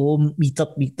 Oo, meet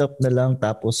up na lang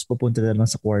tapos pupunta na lang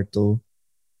sa kwarto.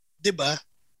 'Di ba?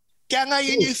 Kaya nga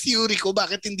yun yung theory ko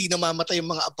bakit hindi namamatay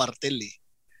yung mga apartel eh.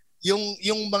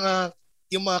 Yung mga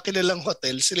kilalang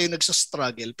hotel, sila yung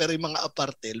nagsa-struggle pero yung mga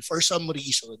apartel for some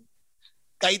reason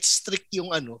kahit strict yung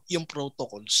yung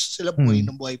protocols, sila buhay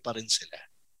ng buhay pa rin sila.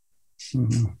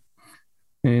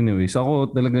 Anyways,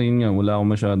 ako talaga yun nga, wala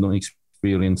akong masyadong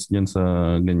experience diyan sa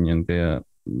ganyan kaya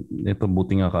ito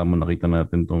buti nga kamo nakita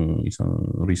natin tong isang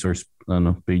resource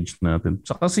page natin.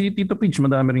 Saka si Tito Page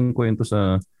madami ring kwento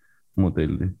sa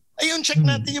motel eh. Ayun, check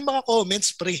natin yung mga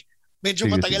comments pre. Medyo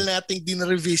matagal nating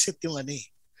din-revisit yung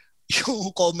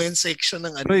yung comment section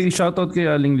ng Pre, shoutout kay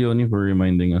Aling Leonie for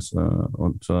reminding us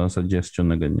sa suggestion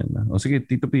na ganyan na. O sige,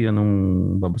 Tito P,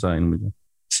 anong babasahin mo dyan?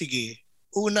 Sige.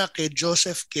 Una kay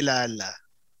Joseph Kilala.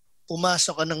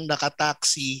 Pumasok ka ng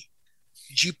nakataxi,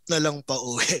 jeep na lang pa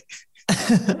uwi.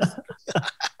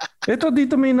 Ito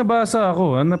dito may nabasa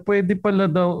ako na pwede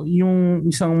pala daw yung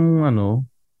isang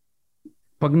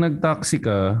pag nag-taxi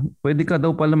ka, pwede ka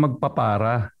daw pala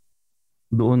magpapara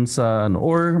doon sa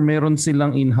or meron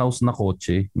silang in-house na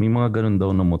kotse. May mga ganun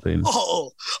daw na motel.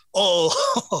 Oo.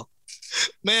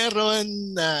 Meron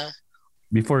na.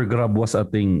 Before Grab was a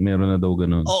thing, meron na daw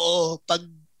ganun. Oo. Pag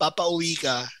papauwi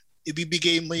ka,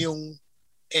 ibibigay mo yung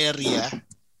area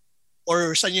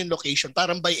or saan yung location.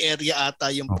 Parang by area ata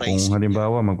yung price. Kung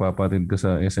halimbawa, magpapatid ka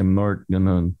sa SM North,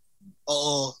 ganun.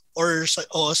 Oo. Or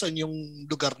saan yung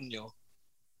lugar nyo.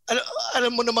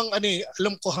 Alam mo namang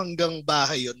alam ko hanggang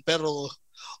bahay yun. Pero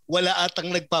wala atang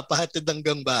nagpapahatid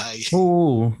hanggang bahay.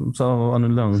 Oo. Sa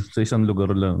lang, sa isang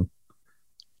lugar lang.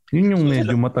 Yun yung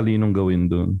medyo matalinong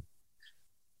gawin doon.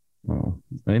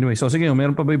 Anyway, so sige,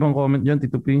 meron pa ba ibang comment dyan,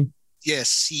 Tito P?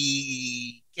 Yes, si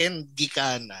Ken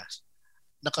Gicana.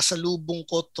 Nakasalubong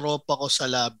ko tropa ko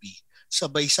sa lobby.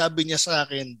 Sabay sabi niya sa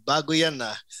akin, bago yan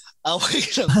away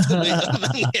lang tuloy ang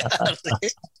nangyari.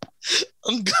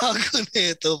 Ang gago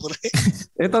nito, pre.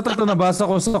 Ito, nabasa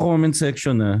ko sa comment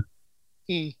section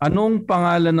Anong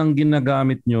pangalan ng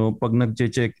ginagamit nyo pag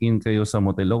nag-check-in kayo sa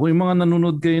motel? O kung yung mga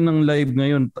nanonood kayo ng live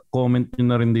ngayon, comment nyo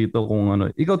na rin dito kung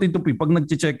Ikaw, Tito P, pag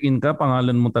nag-check-in ka,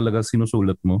 pangalan mo talaga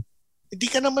sinusulat mo?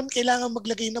 Hindi ka naman kailangan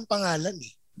maglagay ng pangalan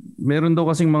eh. Meron daw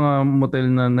kasing mga motel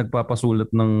na nagpapasulat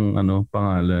ng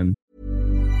pangalan.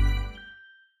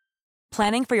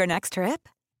 Planning for your next trip?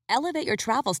 Elevate your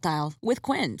travel style with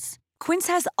Quince. Quince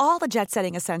has all the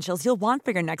jet-setting essentials you'll want for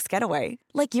your next getaway,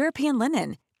 like European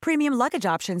linen, premium luggage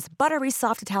options, buttery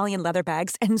soft Italian leather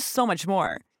bags, and so much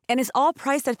more. And is all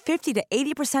priced at 50 to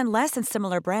 80% less than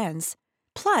similar brands.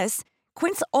 Plus,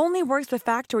 Quince only works with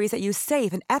factories that use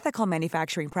safe and ethical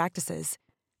manufacturing practices.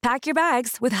 Pack your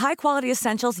bags with high-quality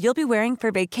essentials you'll be wearing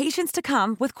for vacations to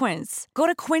come with Quince. Go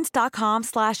to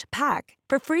quince.com/pack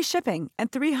for free shipping and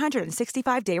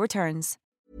 365-day returns.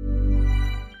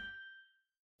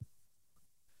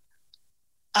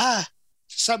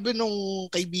 Sabi nung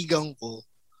kaibigan ko,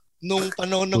 nung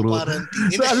panahon ng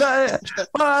quarantine.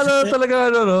 Paano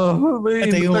talaga may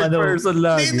third person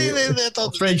lagi.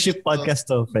 Friendship podcast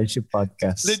to. Friendship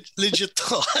podcast. Legit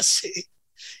to kasi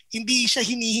hindi siya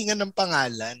hinihinga ng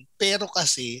pangalan, pero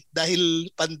kasi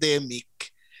dahil pandemic,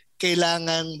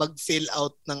 kailangan mag-fill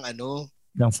out ng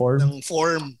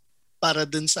form para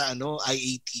dun sa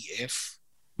IATF.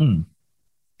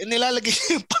 Nilalagay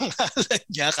niya yung pangalan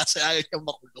niya kasi ayaw niya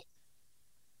makulong.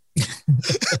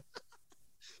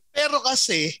 Pero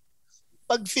kasi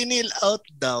pag fill out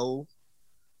daw,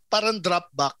 parang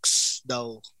Dropbox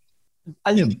daw.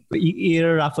 Ano?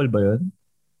 I-raffle ba yun?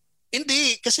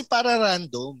 Hindi, kasi para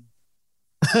random.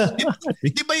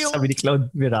 Di ba yung... Sabi ni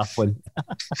Cloud, may raffle.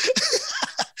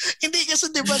 Hindi, kasi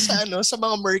di ba sa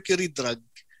mga mercury drug,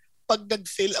 pag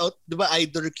nag-fill out, di ba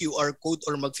either QR code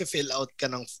or mag-fill out ka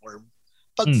ng form.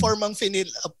 Pag form ang fill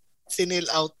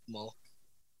out mo,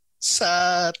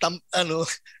 sa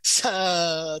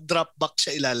Dropbox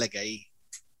siya ilalagay.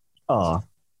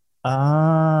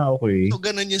 Okay. So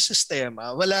ganun yung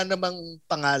sistema. Wala namang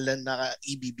pangalan na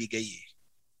ibibigay eh.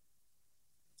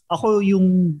 Ako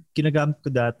yung ginagamit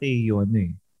ko dati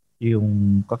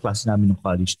yung kaklase namin ng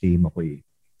college team ako eh.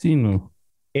 Sino?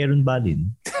 Aaron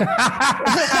Balin.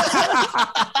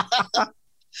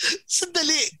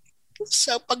 Sandali.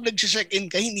 Sa pag nag-check-in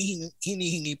ka,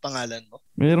 hinihingi pangalan mo?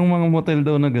 Mayroong mga motel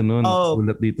daw na gano'n.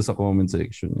 Ulat dito sa comment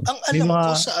section. Ang alam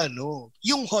ko sa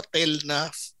yung hotel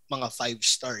na mga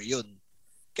 5-star yun.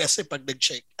 Kasi pag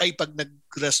pag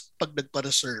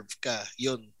nagpa-reserve ka,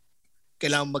 yun.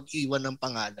 Kailangan mag-iwan ng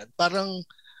pangalan. Parang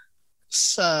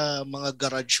sa mga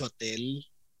garage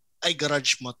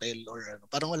motel or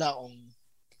parang wala akong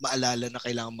maalala na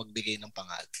kailangan magbigay ng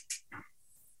pangalan.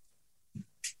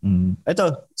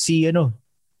 Ito,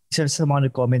 isa sa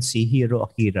mga nag-comment si Hiro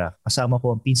Akira. Kasama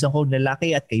ko ang pinsan ko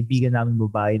lalaki at kaibigan namin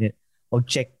babae na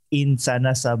mag-check-in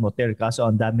sana sa motel. Kaso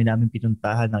ang dami namin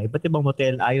pinuntahan ng iba't ibang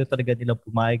motel. Ayaw talaga nilang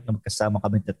pumayag na magkasama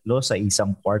kami 3 sa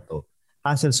isang kwarto.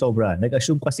 Hassle sobra.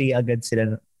 Nag-assume kasi agad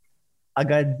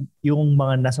yung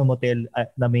mga nasa motel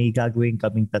na may gagawin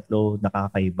kaming 3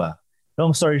 nakakaiba.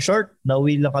 Long story short,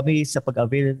 nauwi lang kami sa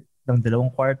pag-avail ng 2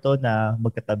 kwarto na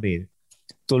magkatabi.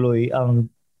 Tuloy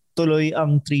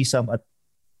ang threesome at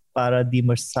para di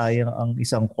masayang ang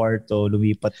isang kwarto,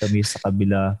 lumipat kami sa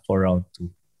kabila for round 2.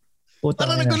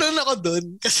 Parang nagulan ako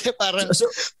doon kasi parang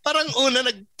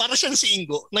para siyang si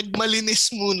Ingo, nagmalinis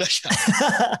muna siya.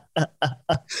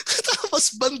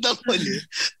 Tapos bandang huli,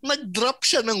 nag-drop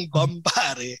siya ng bomb,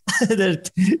 pare.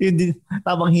 Yun din,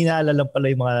 tamang hinala lang pala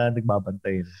yung mga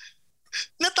nagbabantay.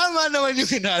 Natama naman yung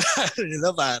hinala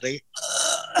nila, pare.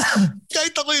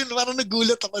 Kahit ako yun, parang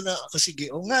nagulat ako na,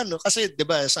 sige, nga no. Kasi, di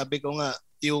ba, sabi ko nga,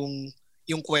 yung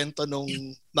kwento nung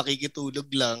makikitulog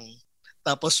lang,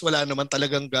 tapos wala naman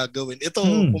talagang gagawin. Ito,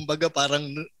 kumbaga,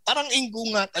 parang Ingo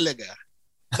nga talaga.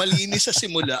 Malinis sa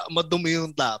simula, madumi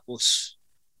yung tapos.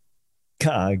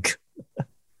 Kag.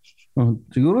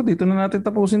 Siguro dito na natin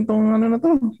tapusin tong na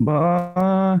to. Baka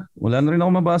wala na rin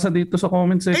ako mabasa dito sa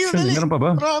comment section. Meron pa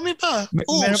ba? Marami pa.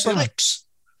 Meron si Rex.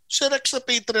 Si Rex sa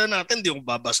Patreon natin, di mo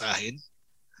babasahin.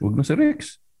 Huwag na si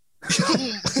Rex.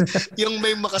 yung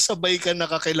may makasabay ka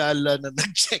nakakilala na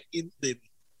nag-check-in din.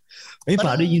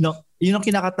 Pare, yun ang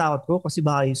kinakatakot ko kasi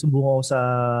baka sumbong ako sa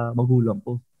magulang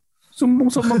ko. Sumbong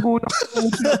sa magulang ko?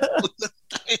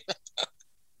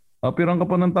 Apirang ka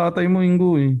pa ng tatay mo,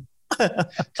 Ingo eh.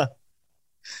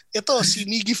 Ito, si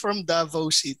Miggy from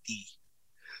Davao City.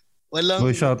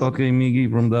 Shoutout kay Miggy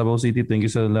from Davao City. Thank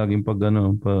you sa laging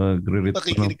pag-re-read.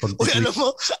 Alam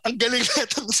mo, ang galing na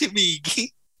itong si Miggy.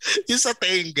 Yung sa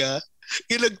Tenga,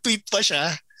 yung nag-tweet pa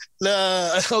siya na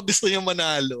gusto niya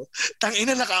manalo.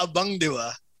 Tangina, nakaabang, di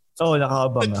ba? Oo,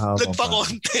 nakaabang.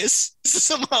 Nagpa-contest. Isa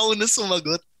sa mga unang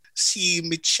sumagot, si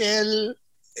Michelle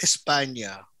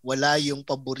Espanya. Wala yung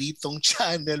paboritong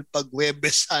channel pag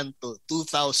Huwebes Santo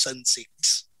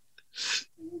 2006.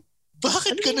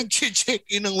 Bakit ka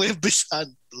nag-check-in ng Huwebes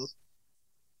Santo?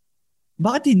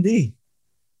 Bakit hindi?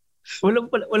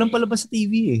 Walang palabas sa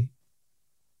TV eh.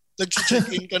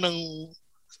 Nag-check-in ka ng...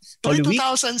 Holy Week?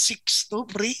 2006 to,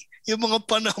 pre. Yung mga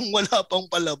panahong wala pang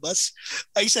palabas.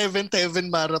 Ay, 7th Heaven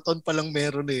Marathon palang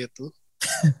meron na ito.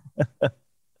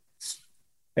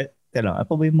 Teka, ano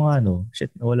ba yung mga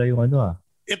Shit, wala yung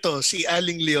Ito, si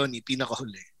Aling Leonie,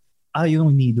 pinakahuli.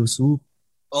 Yung Nido Soup.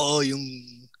 Oo, yung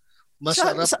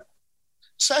masarap.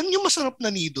 Saan yung masarap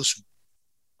na Nido Soup?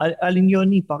 Aling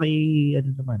Leonie,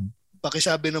 naman.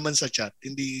 Pakisabi naman sa chat.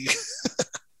 Hindi...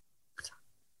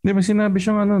 Hindi, may sinabi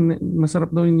siyang masarap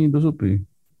daw yung Nido Soup eh.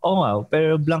 Oo nga,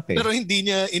 pero blank eh. Pero hindi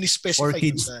niya in-specify.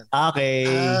 Orchids. Okay.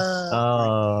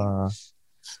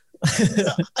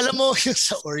 Alam mo yung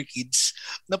sa Orchids,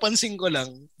 napansin ko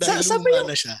lang dahil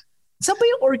na siya. Saan ba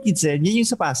yung Orchids eh? Yan yung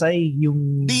sa Pasay?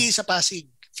 Hindi, sa Pasig.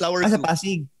 Flower Group. Sa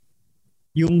Pasig.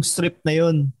 Yung strip na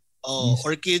yun.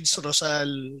 Orchids,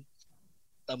 Rosal.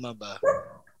 Tama ba?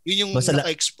 Yun yung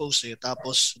naka-expose eh.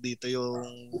 Tapos dito yung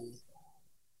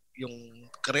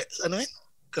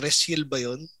Crest Hill ba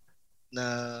yun? Na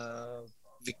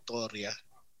Victoria.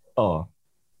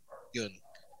 Yun.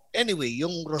 Anyway,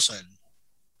 yung Rosal,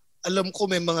 alam ko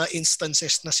may mga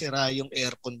instances na sira yung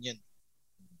aircon yan.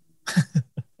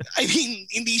 I mean,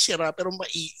 hindi sira pero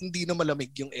hindi na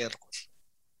malamig yung aircon.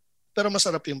 Pero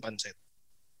masarap yung pansit.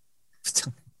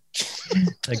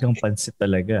 Talagang pansit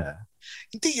talaga.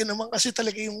 Hindi, yun naman kasi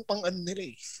talaga yung pang-ano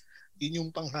nila eh. Yun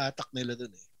yung panghatak nila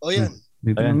dun eh. O yan.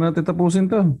 Dito na natin tapusin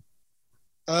to.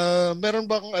 Meron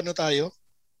bang tayo?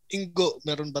 Ingo,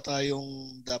 meron ba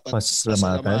tayong dapat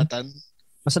pasalamatan?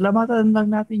 Pasalamatan lang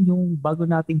natin yung bago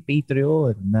nating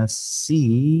Patreon na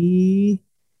si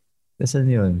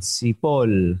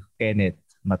Paul Kenneth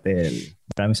Matel.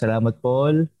 Maraming salamat,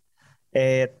 Paul.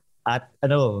 At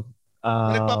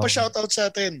nagpapa-shoutout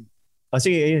sa atin.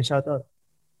 Sige, ayun, shoutout.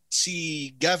 Si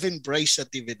Gavin Bryce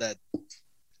Atividad.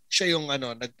 Siya yung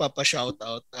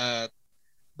nagpapa-shoutout at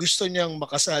gusto niyang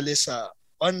makasali sa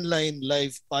online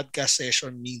live podcast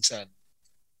session minsan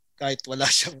kahit wala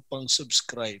siyang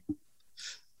pang-subscribe.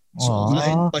 So,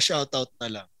 kahit pa-shoutout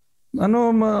na lang.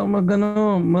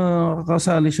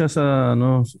 Makakasali siya sa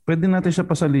pwede natin siya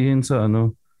pasalihin sa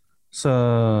sa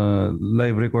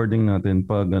live recording natin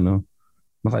pag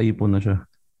nakaipon na siya.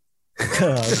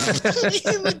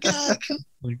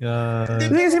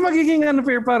 Kasi magiging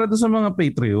unfair para doon sa mga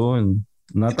Patreon.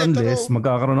 Not unless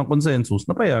magkakaroon ng consensus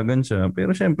na payagan siya.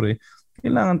 Pero syempre,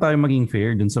 kailangan tayo maging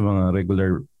fair dun sa mga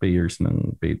regular payers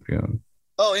ng Patreon.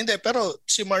 Hindi. Pero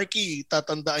si Marky,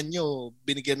 tatandaan nyo,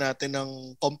 binigyan natin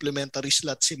ng complimentary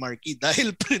slot si Marky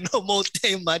dahil pre-promote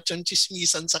niya yung Machong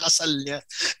Chismisan sa kasal niya.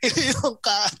 Yung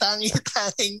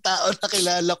katangi-tanging tao na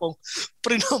kilala kong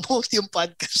pre-promote yung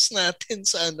podcast natin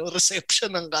sa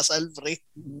reception ng kasal, pre.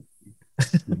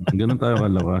 Ganun tayo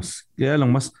kalakas. Kaya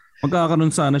lang, mas magkakaroon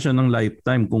sana siya ng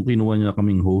lifetime kung kinuha niya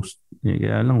kaming host.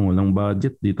 Kaya lang, walang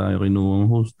budget. Di tayo kinuha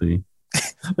ng host eh.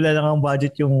 Wala lang ang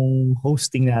budget yung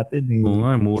hosting natin eh. Oo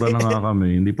nga, mura na nga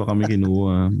kami. Hindi pa kami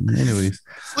kinuha. Anyways.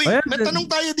 May tanong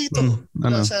tayo dito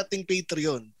sa ating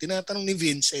Patreon. Tinatanong ni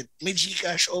Vincent, may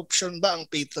GCash option ba ang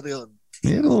Patreon?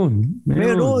 Meron.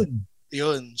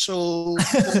 Yun. So,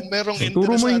 kung merong interesado...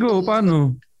 Turo mo Ingo,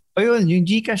 paano? Ayun, yung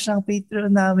GCash ng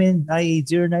Patreon namin ay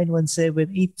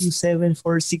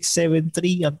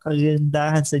 0917-827-4673. Ang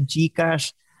kagandahan sa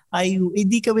GCash ay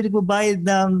hindi kami nagbabayad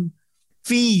ng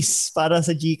fees para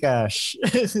sa GCash.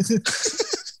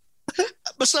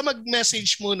 Basta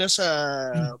mag-message muna sa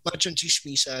Machong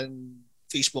Chismisan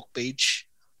Facebook page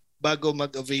bago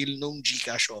mag-avail ng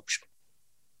GCash option.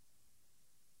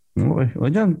 Okay. O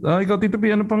dyan. Ikaw, Tito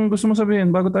P, ano pang gusto mo sabihin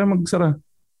bago tayo magsara?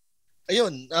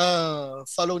 Ayun.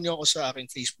 Follow niyo ako sa aking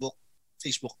Facebook.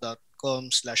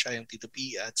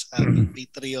 Facebook.com/IamTitoP at sa aking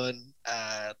Patreon.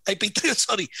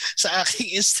 Sa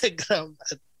aking Instagram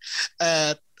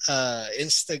at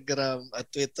Instagram at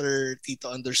Twitter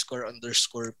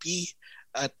Tito__P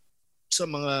at sa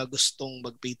mga gustong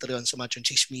mag-Patreon sa Machong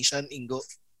Chismisan, Ingo.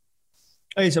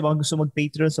 Ay, sa mga gusto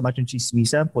mag-Patreon sa Machong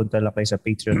Chismisan, punta lang kayo sa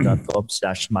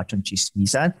patreon.com/Machong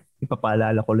Chismisan.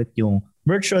 Ipapaalala ko ulit yung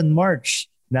Merch on March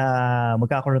na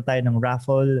magkakaroon tayo ng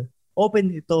raffle.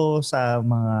 Open ito sa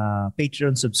mga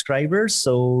Patreon subscribers.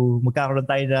 So magkakaroon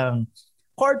tayo ng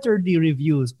quarterly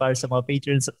reviews para sa mga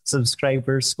Patreon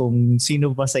subscribers kung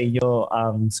sino ba sa inyo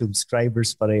ang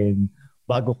subscribers pa rin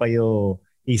bago kayo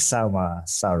isama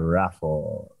sa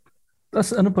raffle.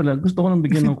 Tapos gusto ko lang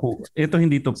bigyan ng ito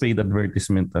hindi to paid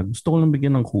advertisement. Gusto ko lang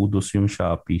bigyan ng kudos yung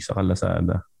Shopee sa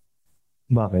Lazada.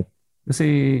 Bakit? Kasi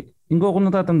kung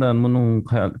natatandaan mo nung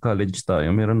college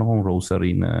tayo, meron akong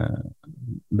rosary na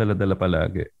dala-dala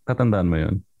palagi. Tatandaan mo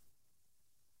yun?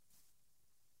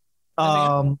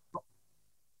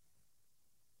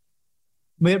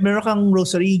 Meron kang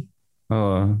rosary.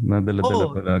 Oo, nadala-dala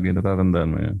palagi. Natatandaan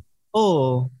mo yan.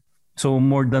 Oo. So,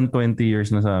 more than 20 years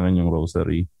na sa akin yung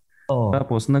rosary. Oo.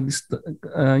 Tapos,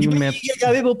 yung met...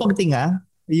 Gabi mo pagtinga?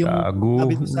 Yung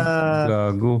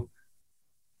Gago.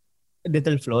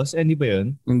 Dental floss? Hindi ba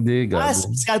yun? Hindi,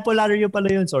 gago. Scalpolario pala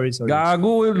yun. Sorry.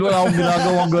 Gago. Wala akong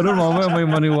ginagawang gano'n. Mamaya may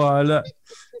maniwala.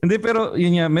 Hindi, pero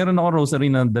yun nga, meron ako rosary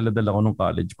na dala-dala ko nung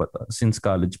college pa. Since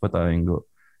college pa tayo.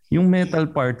 Yung metal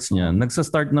parts niya,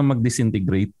 nagsa-start na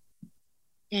mag-disintegrate.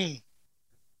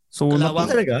 So, kalawang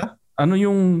talaga? Ano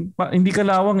yung, hindi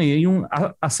kalawang eh. Yung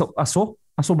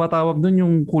aso ba tawag doon?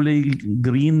 Yung kulay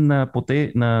green na puti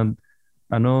na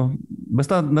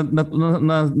basta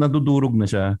nadudurog na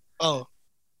siya. Oh.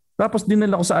 Tapos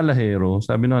dinala ko sa alahero.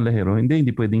 Sabi ng alahero,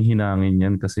 hindi pwedeng hinangin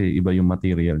yan kasi iba yung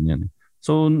material niyan.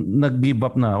 So nag-give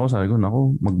up na ako. Sabi ko,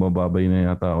 naku, magbababay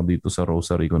na yata ako dito sa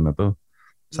rosary ko na to.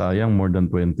 Sayang, more than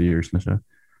 20 years na siya.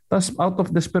 Tapos out of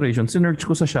desperation, sinearch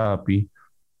ko sa Shopee,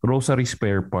 rosary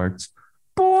spare parts.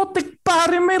 Putik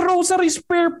pare, may rosary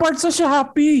spare parts sa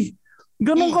Shopee.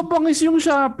 Ganun kapangis yung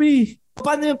Shopee.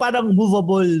 Paano yung parang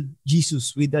movable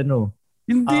Jesus with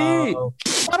Hindi.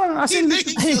 Parang as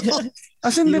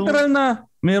in literal na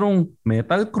merong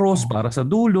metal cross para sa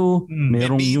dulo,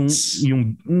 merong yung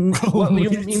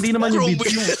hindi naman yung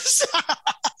beads.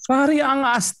 Pare ang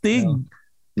astig.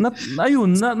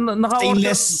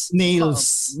 Stainless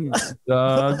nails.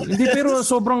 Hindi, pero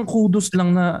sobrang kudos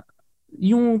lang na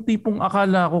yung tipong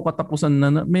akala ko katapusan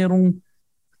na merong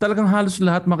talagang halos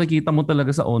lahat makikita mo talaga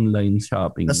sa online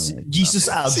shopping. Jesus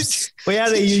abs.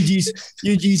 Kaya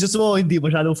yung Jesus mo, hindi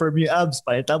masyadong firm yung abs.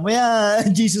 Palitan mo yan,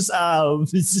 Jesus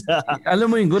abs.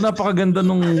 Alam mo yun, napakaganda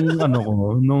nung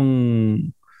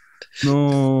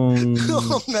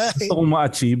gusto kong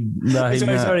ma-achieve. Dahil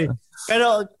sorry.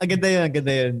 Pero ang ganda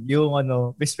yun. Yung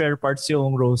may spare parts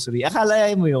yung rosary.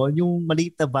 Akala mo yun, yung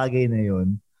maliit na bagay na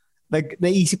yun.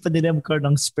 Naisip pa nila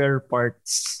magkaroon ng spare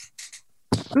parts.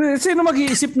 Sino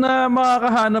mag-iisip na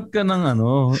makakahanap ka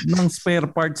ng spare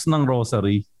parts ng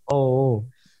rosary? Oo.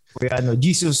 Kaya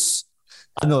Jesus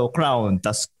crown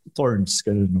tas thorns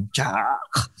ganun.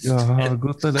 Tsak.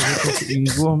 Gago talaga to si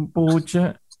Ingo ang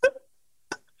pucha.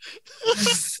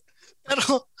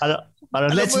 Pero para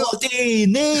let's multi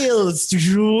nails.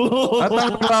 At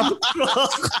ang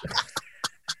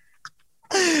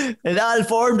and I'll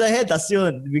form the head. Tas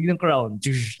yun. Biglang crown.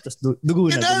 Tas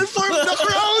dugo na. And I'll form the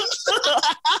crown.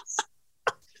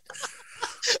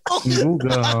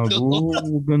 Gago.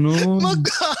 Ganun.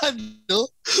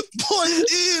 Magkano? Bond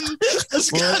in.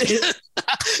 Tapos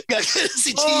gagana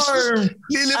si Jesus.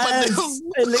 Lilipad na yung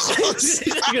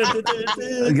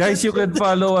Guys, you can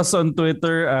follow us on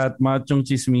Twitter at Machong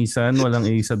Chismisan, walang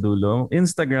A sa dulo.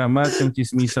 Instagram, Machong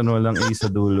Chismisan, walang A sa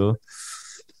dulo.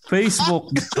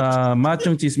 Facebook,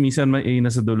 Machong Chismisan, may A na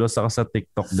sa dulo. Saka sa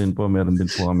TikTok din po. Meron din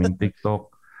po kaming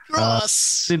TikTok.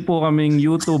 Din po kaming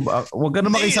YouTube. Huwag ka na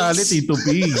makisali, Tito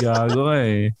P. Gago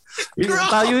eh.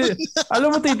 Tayo,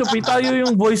 alam mo, Tito P, tayo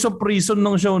yung voice of reason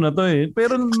ng show na to eh.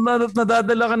 Pero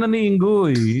nadadala ka na ni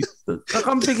Ingo eh.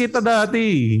 Kakampi kita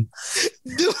dati.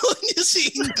 Demonyo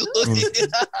si Ingo.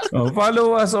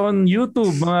 Follow us on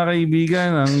YouTube, mga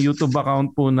kaibigan. Ang YouTube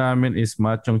account po namin is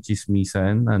Machong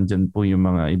Chismisan. Nandyan po yung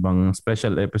mga ibang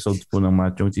special episodes po ng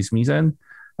Machong Chismisan.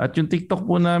 At yung TikTok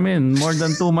po namin, more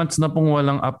than 2 months na pong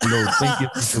walang upload. Thank you,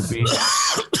 Tito P.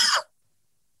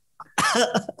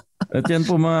 At yan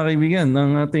po mga kaibigan,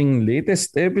 ang ating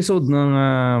latest episode ng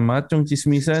Machong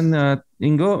Chismisan. At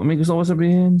Ingo, may gusto ko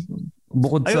sabihin?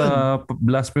 Bukod sa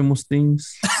blasphemous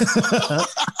things.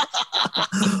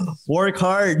 Work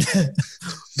hard.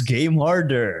 Game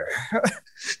harder.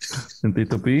 Yung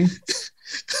Tito P?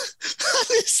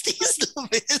 Honesty is the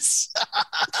best.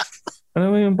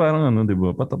 Alam mo yung parang di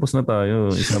ba? Patapos na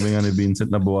tayo. Sabi nga ni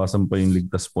Vincent na bawasan pa yung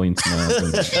ligtas points na.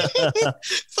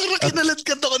 Parang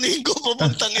kinaladkat ako ni Ingo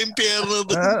papuntang impyerno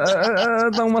doon.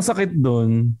 At ang masakit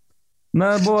doon,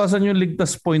 nabawasan yung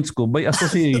ligtas points ko by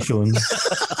association.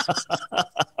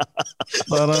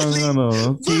 Parang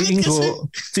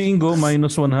si Ingo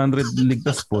minus 100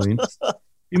 ligtas points.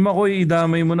 Yung Makoy,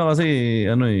 idamay mo na kasi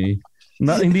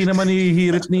hindi naman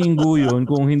hihirit ni Ingo yun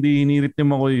kung hindi hinirit ni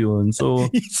Makoy yun. So,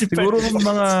 siguro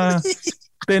mga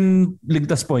 10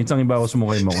 ligtas points ang ibawas mo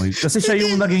kay Makoy. Kasi siya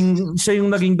yung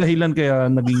naging dahilan kaya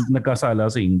nagkasala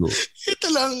si Ingo.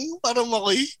 Ito lang, parang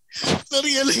Makoy,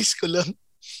 na-realize ko lang.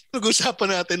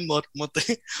 Nag-usapan natin mot-mot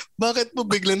eh. Bakit mo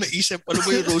biglang naisip, ano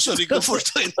ba yung rosary ko for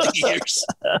 20 years?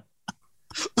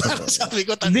 Parang sabi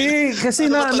ko,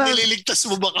 kasi nililigtas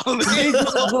mo ba kami?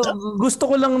 Gusto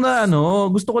ko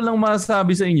lang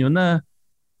masabi sa inyo na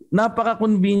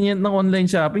napaka-convenient ng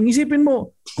online shopping. Isipin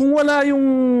mo, kung wala yung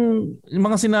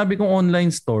mga sinabi kong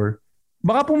online store,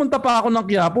 baka pumunta pa ako ng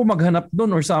Quiapo, maghanap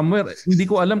doon or somewhere. Hindi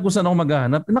ko alam kung saan ako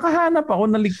maghanap. Nakahanap ako,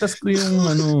 naligtas ko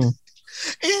yung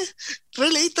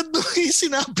related mo yung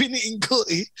sinabi ni Ingo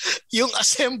yung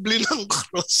assembly ng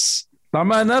cross.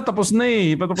 Tama na, tapos na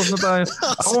patapos na tayo.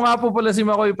 Ako nga po pala si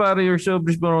Makoy Pare, your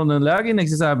showbiz baron, lagi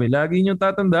nagsasabi, lagi niyong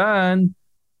tatandaan,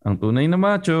 ang tunay na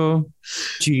macho.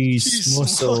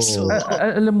 Chismoso.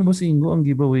 Alam mo ba si Ingo, ang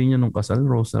giveaway niya nung kasal,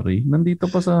 rosary, nandito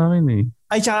pa sa akin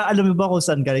Ay, tsaka alam mo ba kung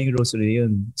saan galing yung rosary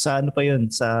yun? Sa ano pa yun?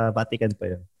 Sa Vatican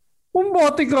pa yun? Kung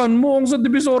Vatican mo, ang sa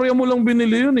Divisoria mo lang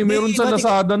binili yun Meron sa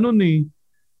Lazada nun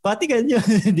Vatican yun.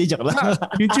 Hindi, joke lang.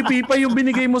 Yung chipipa yung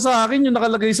binigay mo sa akin, yung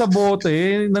nakalagay sa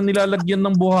bote na nilalagyan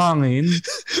ng buhangin.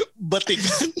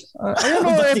 Vatican. Ayun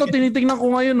ito tinitingnan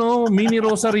ko ngayon mini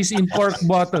rosaries in cork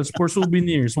bottles for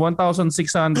souvenirs,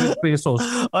 1,600 pesos,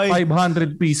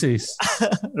 500 pieces.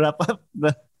 Wrap up.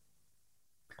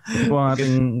 Ito ang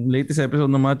ating latest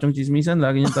episode ng Machong Chismisan.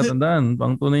 Lagi niyong tatandaan,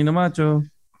 pang tunay na macho.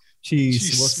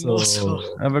 Chismoso.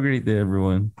 Have a great day,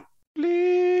 everyone.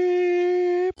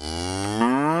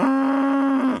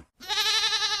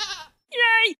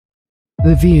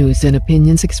 The views and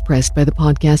opinions expressed by the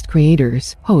podcast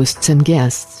creators, hosts, and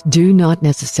guests do not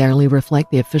necessarily reflect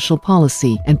the official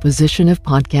policy and position of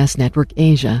Podcast Network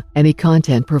Asia. Any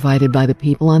content provided by the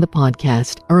people on the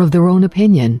podcast are of their own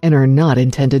opinion and are not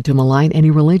intended to malign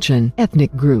any religion,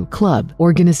 ethnic group, club,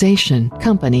 organization,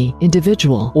 company,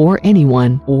 individual, or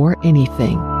anyone or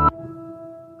anything.